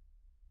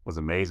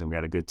amazing. We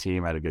had a good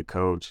team, had a good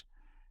coach,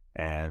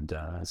 and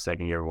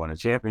second year we won a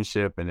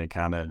championship, and it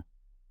kind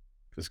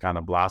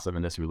of blossomed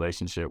in this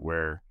relationship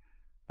where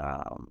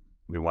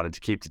we wanted to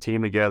keep the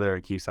team together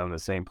and keep some of the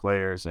same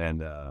players.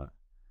 And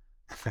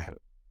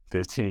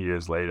 15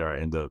 years later, I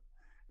end up,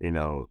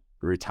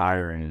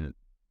 retiring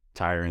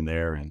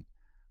there and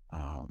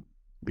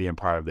being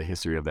part of the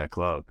history of that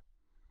club.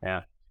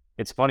 Yeah.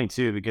 It's funny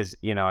too, because,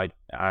 I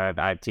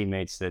have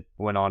teammates that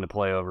went on to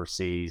play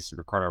overseas.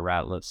 Ricardo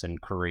Ratliff's in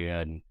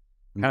Korea, and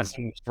kind of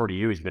similar story to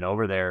you. He's been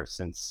over there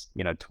since,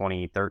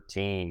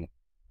 2013,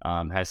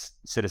 has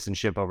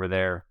citizenship over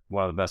there,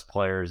 one of the best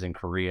players in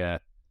Korea.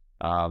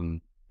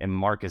 And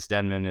Marcus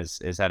Denman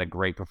has had a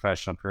great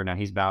professional career. Now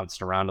he's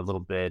bounced around a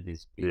little bit.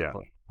 He's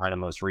kind of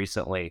most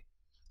recently.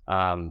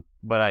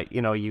 But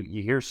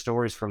you hear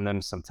stories from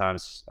them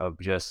sometimes of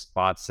just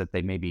spots that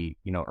they maybe,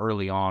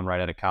 early on, right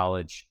out of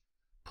college.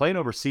 Playing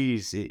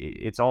overseas,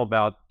 it's all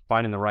about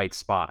finding the right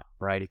spot,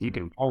 right? If you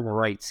can own the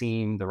right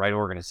team, the right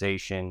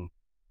organization,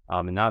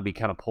 and not be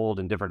kind of pulled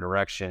in different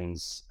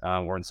directions,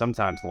 or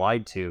sometimes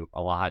lied to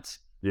a lot.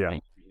 Yeah.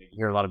 You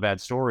hear a lot of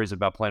bad stories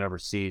about playing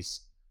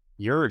overseas.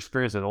 Your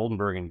experience at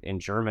Oldenburg in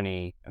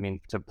Germany, I mean,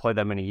 to play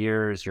that many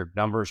years, your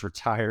numbers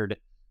retired.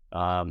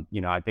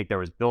 I think there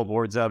was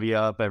billboards of you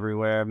up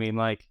everywhere. I mean,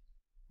 like,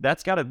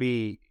 that's got to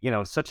be,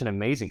 such an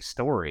amazing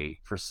story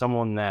for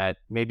someone that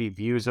maybe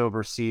views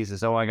overseas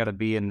as, oh, I got to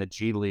be in the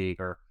G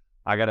League, or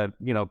I got to,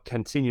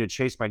 continue to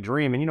chase my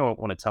dream. And you don't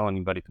want to tell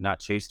anybody to not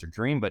chase their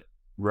dream, but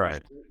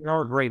right, there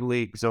are great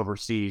leagues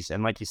overseas.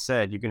 And like you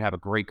said, you can have a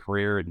great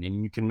career and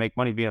you can make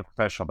money being a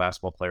professional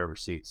basketball player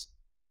overseas.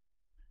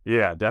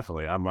 Yeah,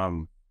 definitely.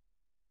 I'm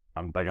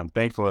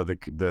thankful of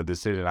the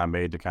decision I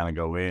made to kind of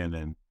go in.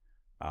 And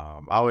I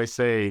always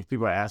say,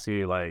 people ask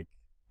me like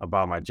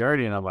about my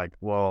journey, and I'm like,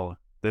 well,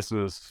 this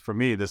would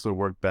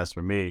work best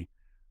for me.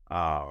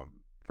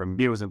 For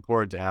me, it was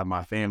important to have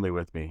my family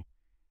with me.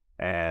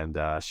 And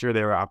sure,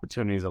 there were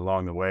opportunities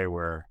along the way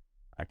where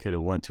I could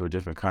have went to a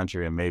different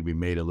country and maybe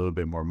made a little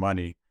bit more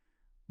money.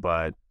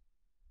 But,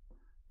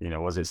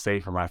 was it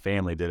safe for my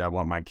family? Did I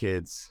want my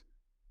kids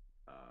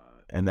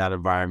in that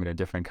environment, a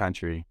different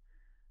country?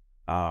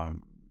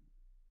 And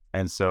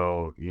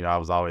so, I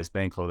was always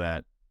thankful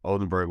that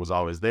Oldenburg was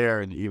always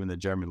there, and even the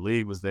German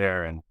league was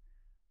there. And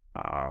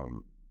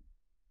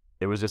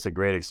it was just a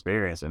great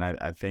experience. And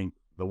I think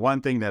the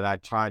one thing that I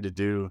tried to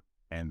do,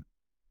 and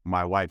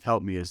my wife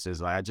helped me, is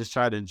just like, I just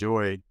tried to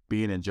enjoy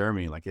being in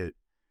Germany. Like it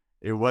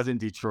wasn't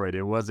Detroit.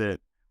 It wasn't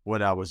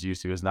what I was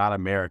used to. It's not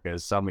America.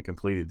 It's something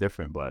completely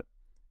different, but,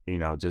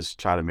 just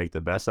try to make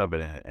the best of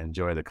it and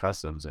enjoy the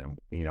customs. And,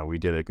 we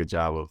did a good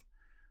job of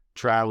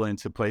traveling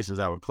to places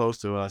that were close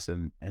to us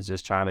and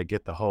just trying to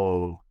get the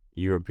whole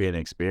European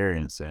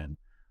experience. And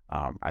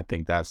I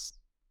think that's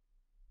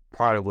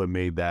part of what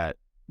made that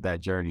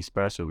journey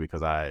special,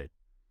 because I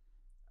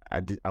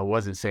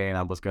wasn't saying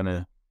I was going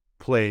to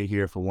play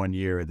here for 1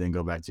 year and then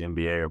go back to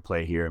NBA, or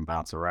play here and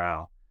bounce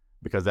around,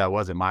 because that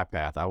wasn't my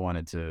path. I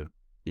wanted to,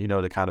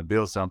 to kind of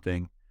build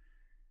something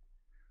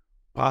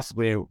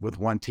possibly with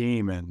one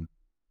team. And,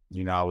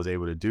 I was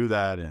able to do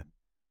that. And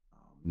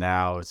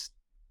now it's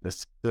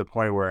to the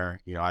point where,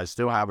 I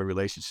still have a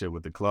relationship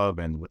with the club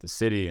and with the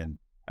city. And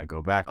I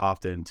go back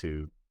often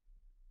to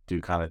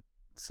do kind of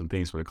some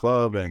things for the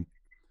club and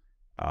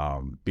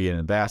be an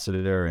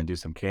ambassador there and do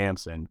some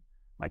camps. And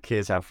my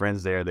kids have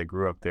friends there that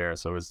grew up there.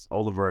 So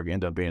Oldenburg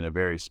ended up being a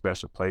very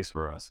special place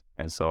for us.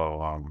 And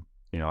so,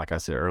 like I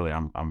said earlier,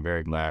 I'm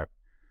very glad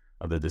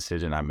of the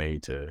decision I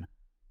made to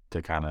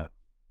kind of,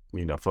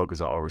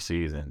 focus on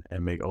overseas and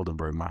make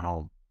Oldenburg my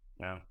home.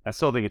 Yeah. I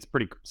still think it's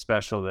pretty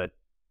special that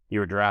you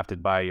were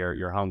drafted by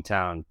your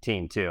hometown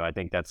team too. I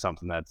think that's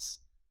something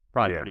that's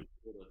probably pretty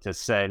cool to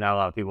say. Not a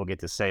lot of people get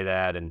to say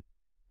that. And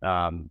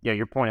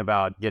your point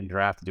about getting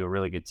drafted to a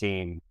really good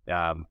team.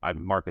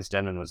 Marcus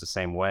Denman was the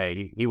same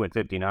way. He went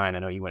 59. I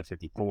know he went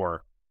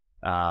 54.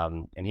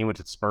 And he went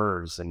to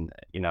Spurs, and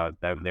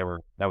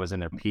that was in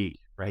their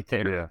peak right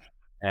there. Yeah.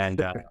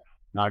 And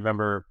I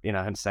remember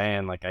him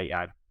saying, like, he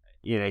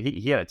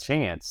had a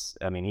chance.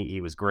 I mean,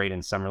 he was great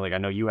in summer league. I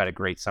know you had a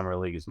great summer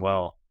league as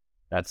well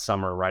that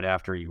summer right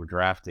after you were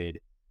drafted.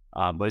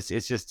 But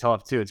it's just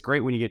tough too. It's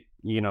great when you get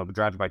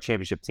drafted by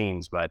championship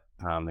teams, but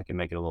it can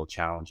make it a little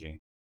challenging.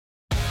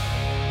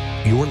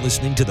 You're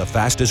listening to the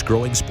fastest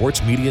growing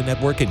sports media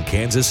network in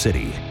Kansas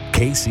City,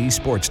 KC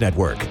Sports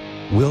Network.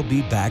 We'll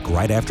be back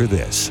right after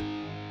this.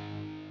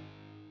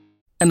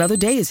 Another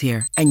day is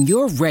here, and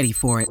you're ready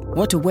for it.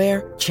 What to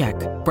wear? Check.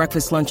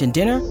 Breakfast, lunch, and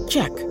dinner?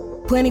 Check.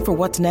 Planning for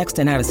what's next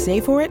and how to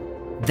save for it?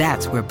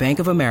 That's where Bank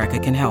of America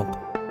can help.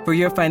 For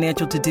your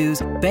financial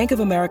to-dos, Bank of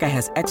America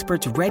has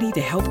experts ready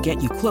to help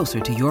get you closer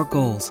to your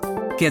goals.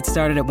 Get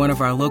started at one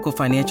of our local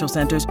financial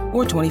centers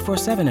or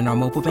 24/7 in our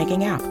mobile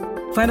banking app.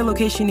 Find a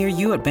location near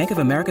you at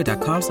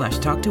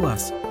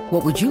bankofamerica.com/talktous.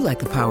 What would you like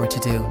the power to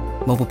do?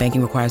 Mobile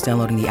banking requires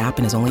downloading the app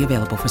and is only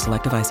available for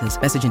select devices.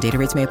 Message and data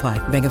rates may apply.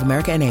 Bank of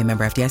America N.A.,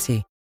 member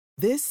FDIC.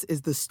 This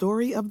is the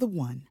story of the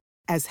one.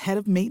 As head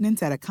of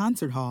maintenance at a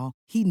concert hall,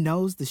 he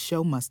knows the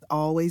show must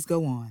always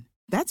go on.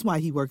 That's why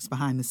he works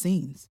behind the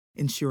scenes,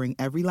 ensuring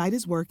every light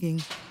is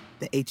working,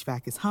 the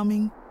HVAC is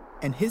humming,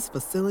 and his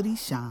facility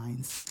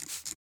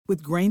shines.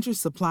 With Grainger's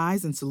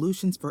supplies and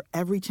solutions for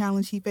every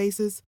challenge he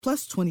faces,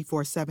 plus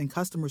 24/7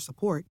 customer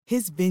support,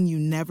 his venue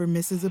never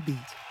misses a beat.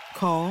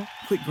 Call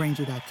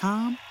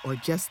quickgrainger.com or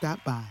just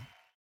stop by.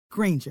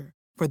 Grainger,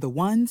 for the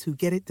ones who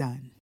get it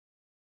done.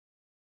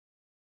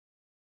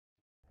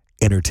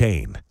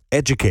 Entertain,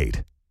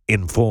 educate,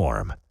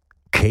 inform.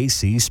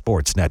 KC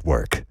Sports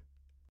Network.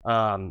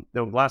 The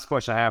last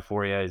question I have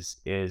for you is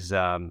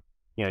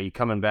you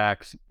coming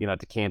back,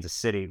 to Kansas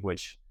City,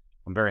 which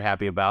I'm very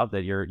happy about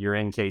that you're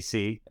in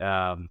KC.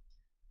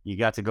 You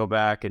got to go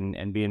back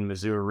and be in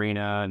Mizzou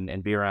Arena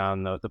and be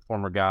around the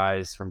former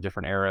guys from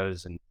different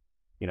eras and,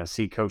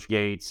 see Coach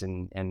Gates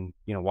and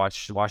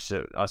watch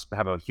us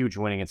have a huge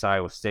win against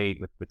Iowa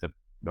State with the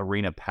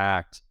arena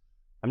packed.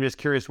 I'm just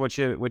curious what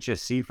you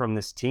see from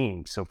this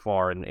team so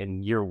far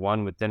in year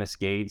one with Dennis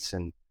Gates,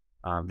 and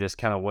just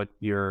kind of what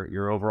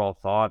your overall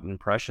thought and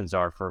impressions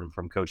are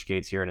from Coach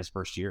Gates here in his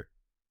first year.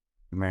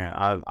 Man,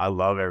 I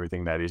love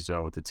everything that he's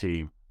done with the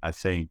team. I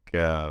think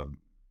I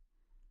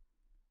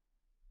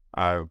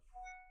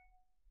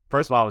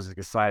first of all, I was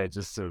excited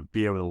just to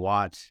be able to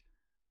watch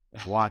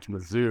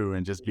Mizzou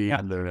and just be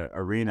in the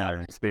arena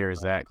and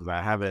experience that, because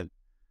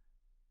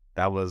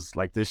that was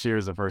like, this year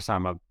is the first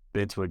time I've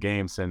been to a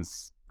game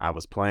since I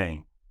was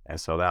playing.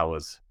 And so that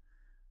was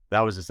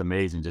just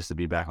amazing just to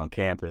be back on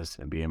campus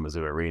and be in Mizzou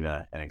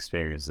Arena and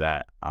experience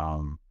that.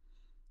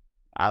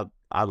 I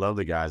love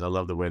the guys. I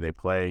love the way they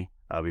play.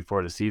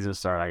 Before the season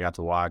started, I got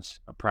to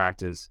watch a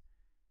practice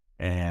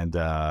and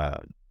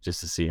just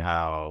to see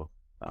how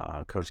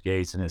Coach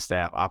Gates and his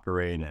staff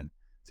operate and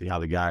see how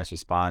the guys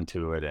respond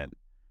to it. And,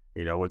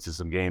 went to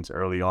some games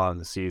early on in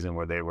the season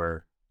where they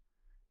were,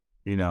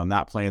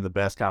 not playing the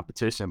best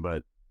competition,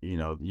 but,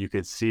 you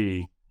could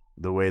see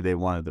the way they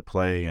wanted to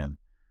play and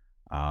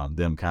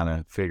them kind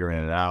of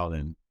figuring it out,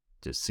 and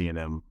just seeing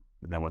them.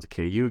 And then went to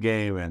KU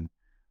game, and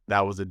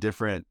that was a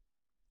different,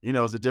 it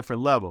was a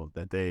different level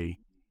that they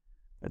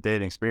had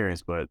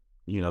experienced, but,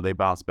 they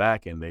bounced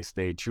back and they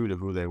stayed true to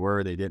who they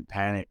were. They didn't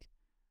panic.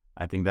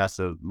 I think that's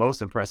the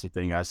most impressive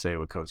thing I say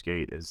with Coach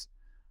Gate is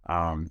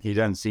he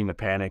doesn't seem to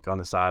panic on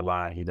the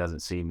sideline. He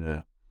doesn't seem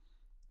to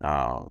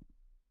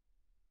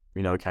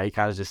he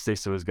kind of just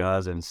sticks to his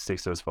guns and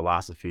sticks to his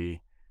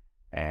philosophy.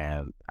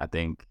 And I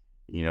think,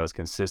 it's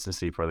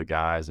consistency for the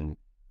guys, and,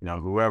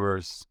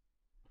 whoever's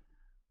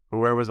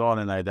on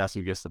tonight, that's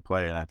who gets to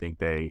play. And I think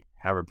they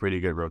have a pretty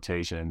good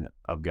rotation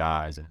of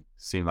guys, and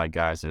seem like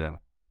guys that have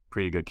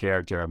pretty good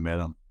character. I've met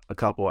them a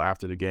couple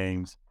after the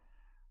games.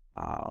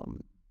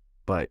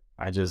 But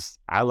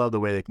I love the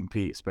way they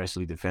compete,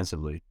 especially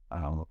defensively.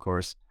 Of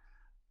course,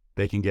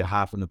 they can get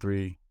hot from the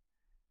three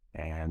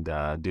and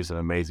do some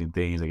amazing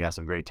things. They got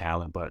some great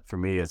talent. But for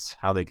me, it's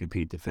how they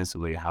compete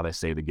defensively, how they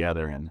stay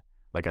together. And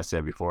like I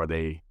said before,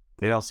 they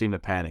don't seem to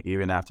panic.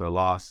 Even after a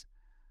loss,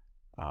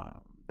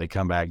 they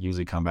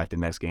usually come back the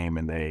next game,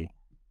 and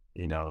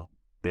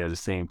they're the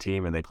same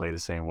team and they play the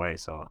same way.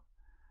 So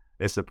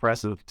it's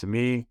impressive to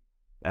me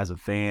as a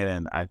fan.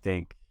 And I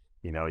think,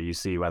 you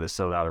see by the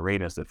sold out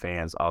arenas, the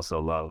fans also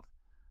love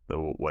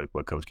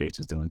what Coach Gates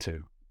is doing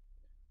too.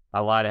 I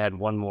lied. I had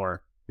one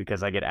more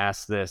because I get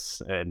asked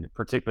this, and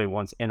particularly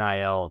once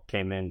NIL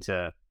came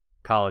into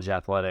college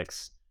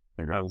athletics,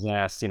 I was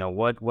asked,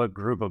 what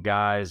group of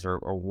guys or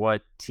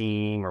what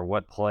team or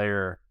what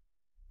player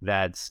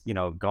that's,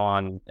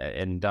 gone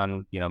and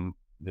done,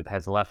 that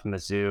has left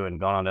Mizzou and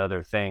gone on to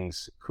other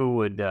things, who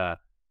would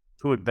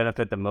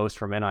benefit the most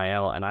from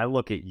NIL? And I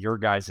look at your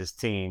guys'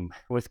 team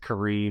with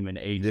Kareem and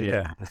AJ.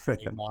 Yeah.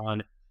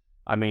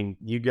 I mean,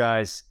 you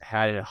guys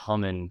had it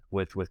humming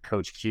with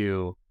Coach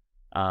Q.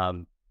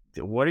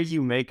 What do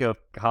you make of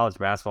college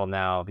basketball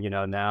now?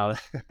 Now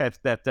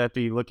that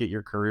you look at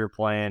your career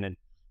plan and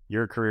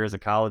your career as a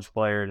college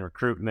player and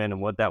recruitment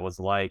and what that was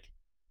like,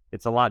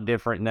 it's a lot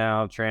different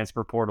now.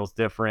 Transfer portal's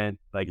different.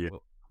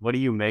 What do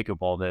you make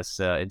of all this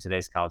in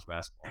today's college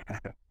basketball?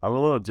 I'm a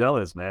little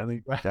jealous,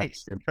 man. Right.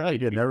 They're probably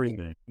getting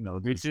everything.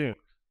 Me too.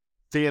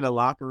 Seeing the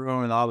locker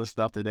room and all the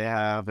stuff that they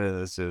have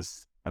is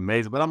just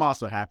amazing. But I'm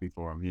also happy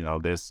for them.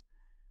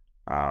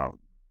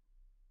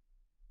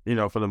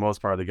 For the most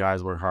part, the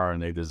guys work hard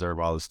and they deserve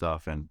all the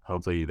stuff. And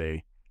hopefully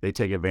they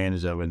take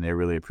advantage of it and they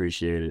really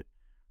appreciate it.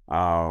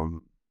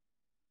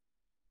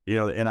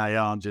 The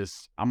NIL,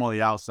 I'm on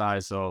the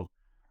outside, so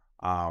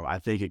I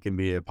think it can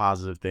be a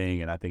positive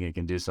thing, and I think it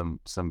can do some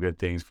good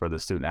things for the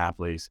student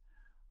athletes.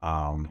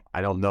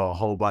 I don't know a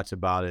whole bunch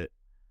about it.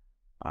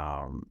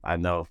 I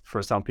know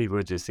for some people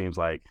it just seems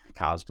like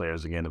college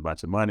players are getting a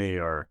bunch of money,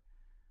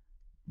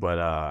 but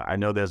I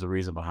know there's a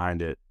reason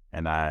behind it,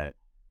 and I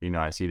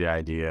see the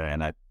idea,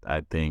 and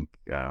I think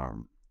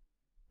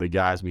the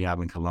guys we have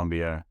in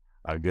Columbia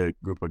are a good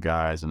group of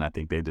guys, and I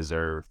think they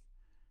deserve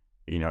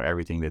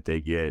everything that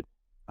they get.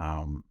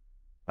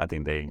 I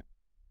think they're,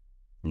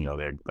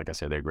 like I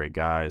said, they're great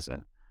guys,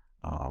 and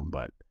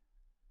but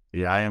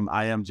yeah,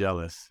 I am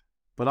jealous,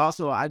 but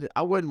also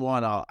I wouldn't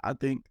want to. I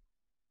think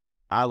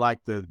I like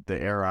the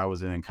era I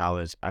was in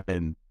college. I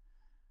didn't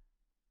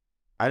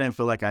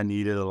feel like I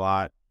needed a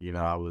lot.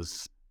 I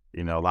was,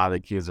 a lot of the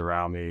kids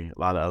around me, a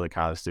lot of other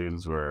college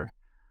students were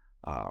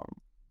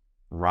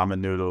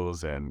ramen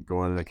noodles and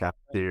going to the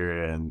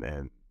cafeteria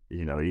and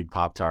eat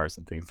Pop-Tarts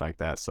and things like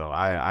that. So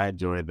I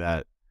enjoyed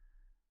that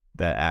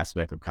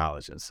aspect of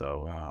college, and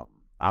so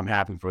I'm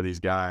happy for these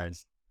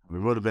guys. It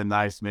would have been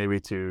nice maybe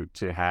to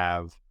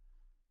have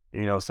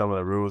some of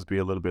the rules be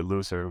a little bit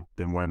looser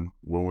than when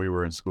we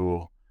were in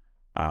school,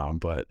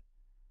 but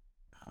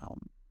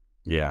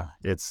yeah,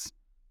 it's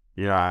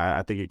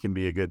I think it can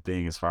be a good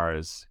thing as far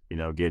as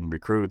getting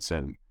recruits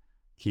and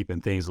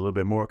keeping things a little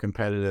bit more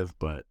competitive.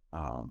 But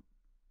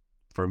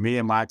for me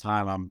in my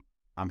time,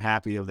 I'm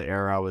happy of the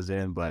era I was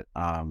in, but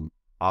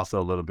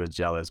also a little bit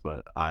jealous.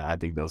 But I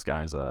think those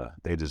guys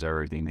they deserve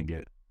everything they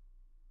get.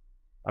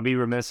 I'd be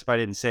remiss if I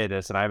didn't say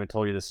this, and I haven't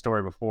told you this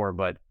story before,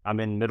 but I'm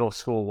in middle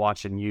school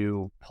watching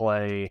you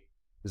play. It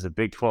was a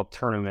Big 12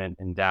 tournament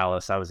in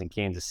Dallas. I was in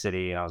Kansas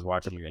City, and I was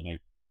watching you. And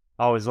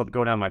I always loved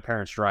going down my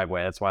parents'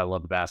 driveway. That's why I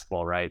love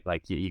basketball, right?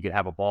 Like you could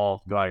have a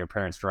ball, go out your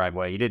parents'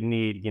 driveway. You didn't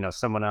need,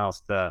 someone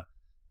else to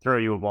throw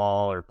you a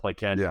ball or play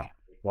catch. Yeah.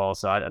 Well,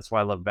 so that's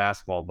why I love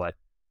basketball. But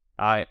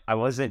I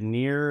wasn't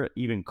near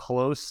even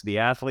close to the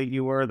athlete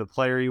you were, the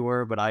player you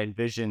were, but I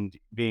envisioned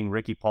being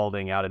Ricky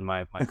Paulding out in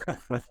my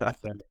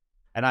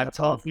and I've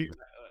told you,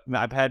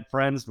 I've had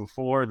friends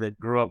before that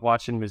grew up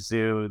watching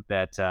Mizzou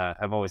that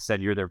have always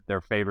said you're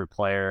their favorite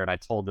player, and I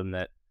told them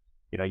that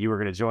you were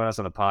going to join us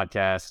on the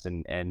podcast,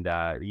 and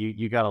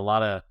you got a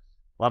lot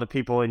of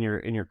people in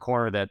your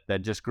corner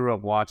that just grew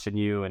up watching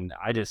you, and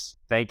I just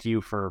thank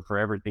you for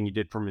everything you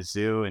did for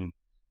Mizzou, and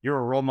you're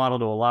a role model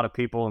to a lot of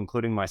people,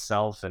 including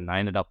myself, and I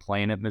ended up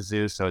playing at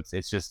Mizzou, so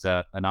it's just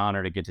an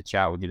honor to get to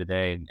chat with you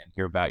today and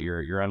hear about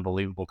your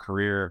unbelievable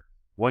career.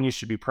 One you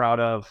should be proud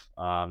of,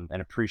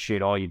 and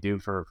appreciate all you do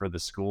for the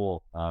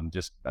school,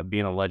 just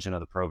being a legend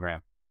of the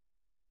program.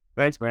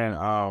 Thanks,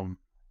 man.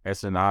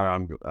 It's an honor.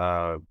 I'm,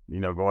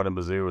 going to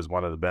Mizzou was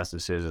one of the best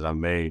decisions I've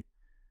made.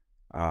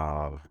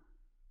 And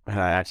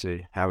I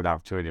actually have an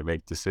opportunity to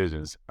make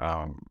decisions.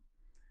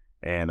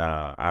 And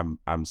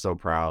I'm so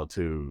proud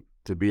to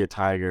be a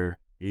Tiger.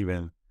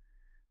 Even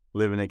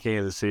living in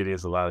Kansas City,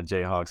 there's a lot of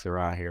Jayhawks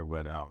around here,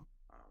 but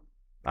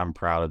I'm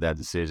proud of that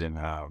decision.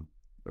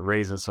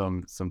 raising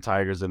some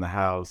Tigers in the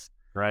house.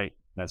 Right.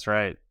 That's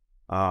right.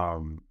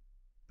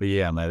 But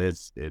yeah, man,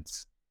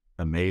 it's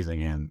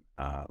amazing. And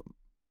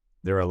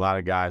there were a lot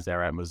of guys that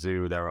were at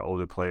Mizzou that were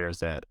older players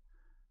that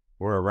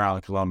were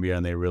around Columbia,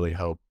 and they really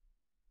helped,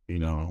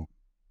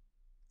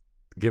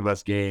 give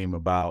us game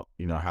about,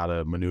 how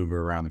to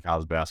maneuver around the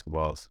college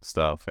basketball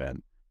stuff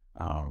and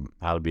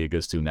how to be a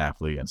good student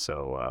athlete. And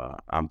so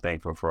I'm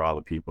thankful for all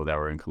the people that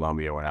were in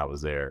Columbia when I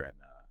was there. And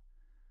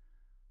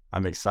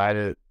I'm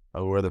excited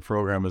of where the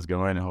program is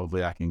going, and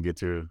hopefully I can get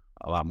to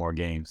a lot more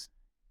games.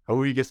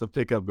 Hopefully you get some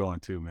pickup going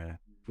too, man.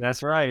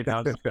 That's right.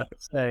 I was going to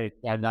say,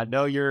 and I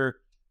know you're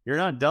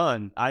not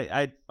done.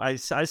 I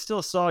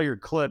still saw your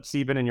clips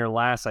even in your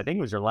last, I think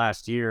it was your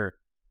last year.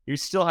 You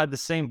still had the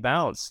same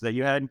bounce that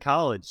you had in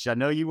college. I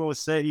know you will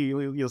say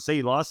you'll say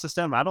you lost this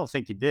time. I don't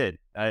think you did.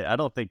 I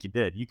don't think you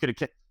did. You could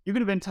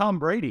have been Tom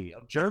Brady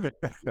of German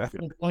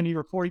when you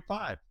were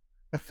 45.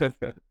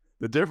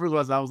 The difference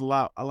was I was a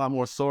lot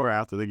more sore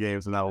after the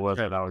games than I was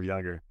when I was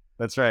younger.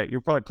 That's right. You're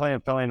probably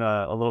playing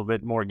a little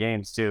bit more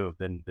games too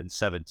than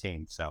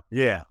 17. So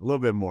yeah, a little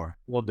bit more.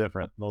 A little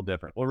different.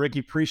 Well, Ricky,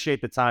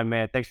 appreciate the time,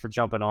 man. Thanks for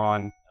jumping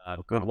on.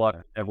 Good luck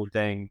with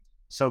everything.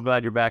 So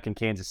glad you're back in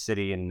Kansas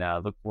City, and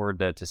look forward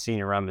to seeing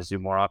you around Mizzou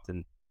more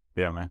often.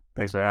 Yeah, man.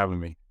 Thanks for having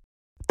me.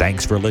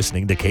 Thanks for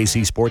listening to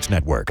KC Sports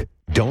Network.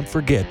 Don't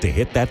forget to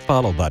hit that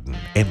follow button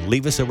and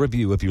leave us a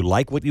review if you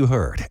like what you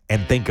heard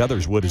and think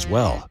others would as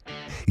well.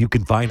 You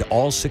can find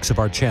all 6 of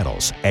our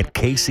channels at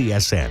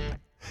KCSN,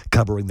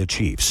 covering the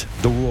Chiefs,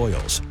 the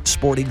Royals,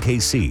 Sporting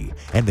KC,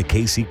 and the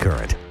KC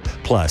Current,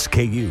 plus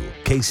KU,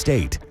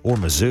 K-State, or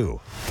Mizzou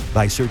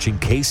by searching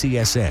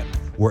KCSN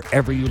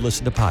wherever you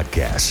listen to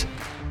podcasts.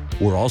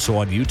 We're also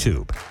on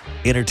YouTube.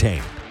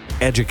 Entertain,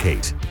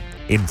 educate,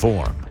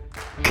 inform.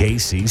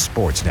 KC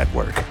Sports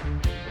Network.